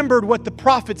they remembered what the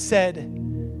prophet said.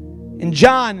 In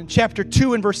John chapter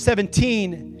 2 and verse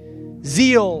 17,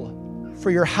 zeal for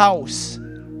your house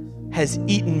has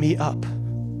eaten me up.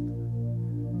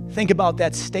 Think about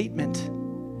that statement.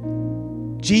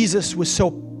 Jesus was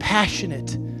so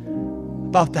passionate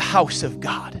about the house of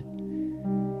God.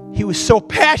 He was so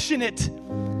passionate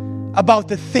about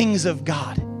the things of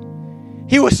God.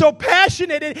 He was so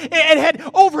passionate, it had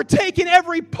overtaken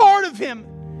every part of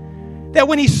him, that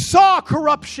when he saw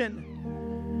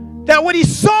corruption, that when he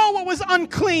saw what was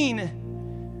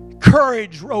unclean,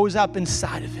 courage rose up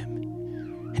inside of him.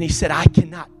 And he said, I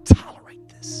cannot tolerate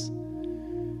this.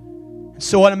 And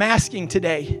so what I'm asking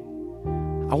today,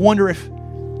 I wonder if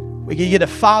we could get a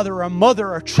father or a mother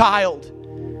or a child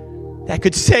that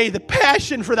could say, the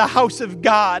passion for the house of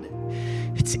God,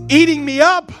 it's eating me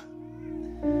up.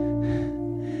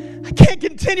 I can't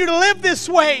continue to live this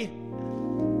way.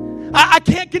 I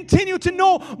can't continue to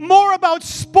know more about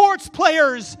sports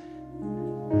players.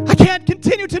 I can't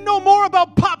continue to know more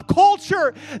about pop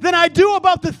culture than I do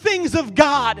about the things of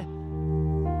God.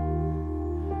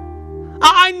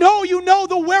 I know you know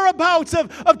the whereabouts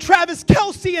of Travis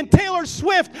Kelce and Taylor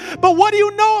Swift, but what do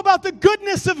you know about the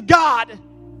goodness of God?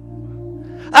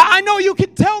 I know you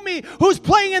can tell me who's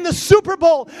playing in the Super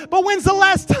Bowl, but when's the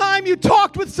last time you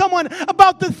talked with someone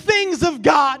about the things of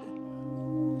God?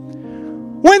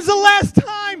 When's the last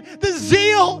time the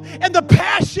zeal and the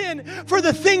passion for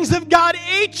the things of God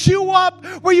ate you up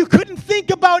where you couldn't think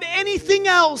about anything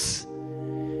else?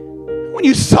 When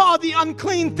you saw the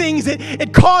unclean things,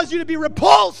 it caused you to be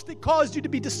repulsed. It caused you to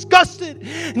be disgusted.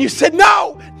 And you said,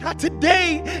 no, not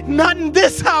today, not in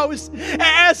this house.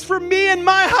 As for me and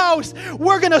my house,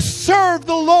 we're going to serve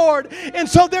the Lord. And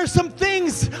so there's some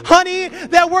things, honey,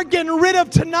 that we're getting rid of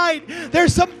tonight.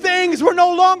 There's some things we're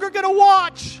no longer going to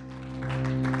watch.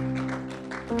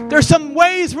 There's some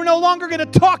ways we're no longer going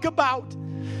to talk about,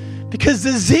 because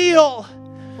the zeal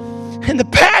and the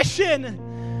passion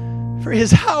for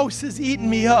his house has eaten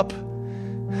me up.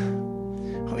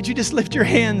 Would you just lift your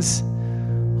hands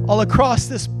all across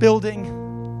this building?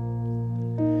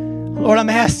 Lord, I'm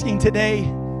asking today,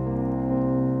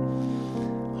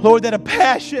 Lord, that a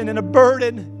passion and a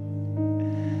burden,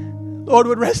 Lord,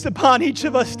 would rest upon each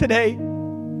of us today.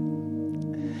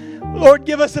 Lord,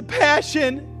 give us a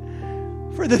passion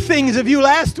for the things of you.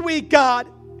 Last week, God,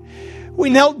 we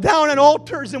knelt down on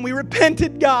altars and we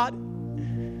repented, God.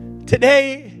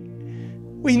 Today,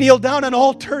 we kneel down on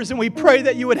altars and we pray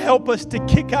that you would help us to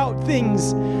kick out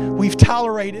things we've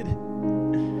tolerated.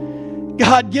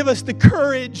 God, give us the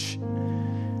courage,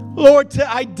 Lord, to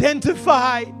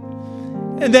identify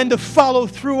and then to follow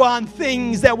through on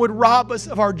things that would rob us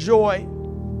of our joy.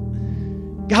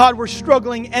 God, we're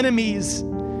struggling enemies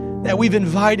that we've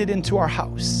invited into our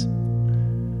house.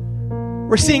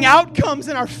 We're seeing outcomes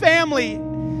in our family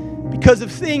because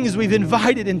of things we've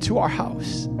invited into our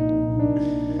house.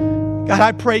 God,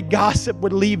 I pray gossip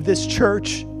would leave this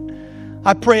church.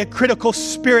 I pray a critical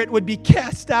spirit would be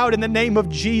cast out in the name of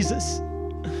Jesus.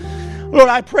 Lord,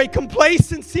 I pray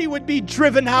complacency would be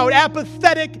driven out.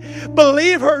 Apathetic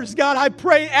believers, God, I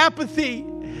pray apathy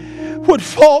would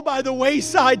fall by the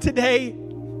wayside today.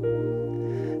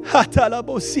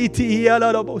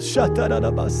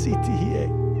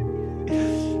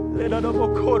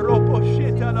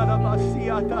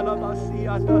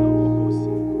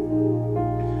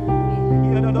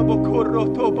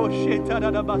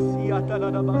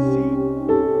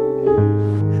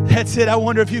 That's it. I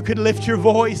wonder if you could lift your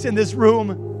voice in this room.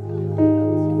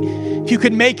 If you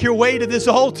could make your way to this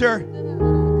altar.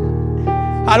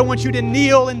 I don't want you to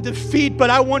kneel in defeat, but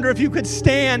I wonder if you could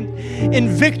stand in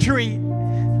victory.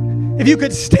 If you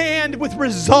could stand with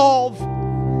resolve.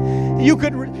 You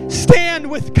could stand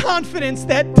with confidence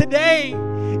that today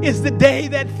is the day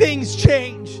that things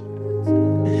change.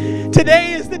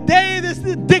 Today is the day this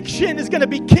addiction is going to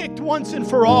be kicked once and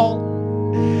for all.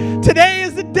 Today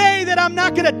is the day that I'm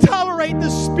not going to tolerate the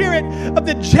spirit of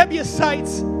the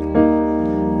Jebusites.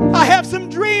 I have some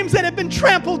dreams that have been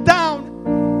trampled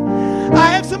down. I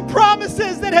have some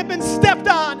promises that have been stepped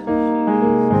on.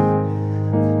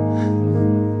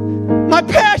 My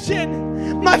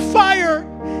passion, my fire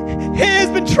has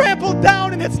been trampled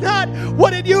down, and it's not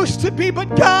what it used to be.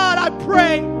 But God, I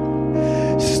pray,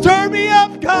 stir me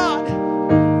up, God.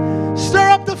 Stir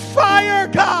up the fire,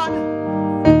 God.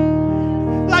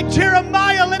 Like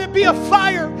Jeremiah, let it be a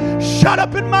fire shut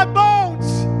up in my bones.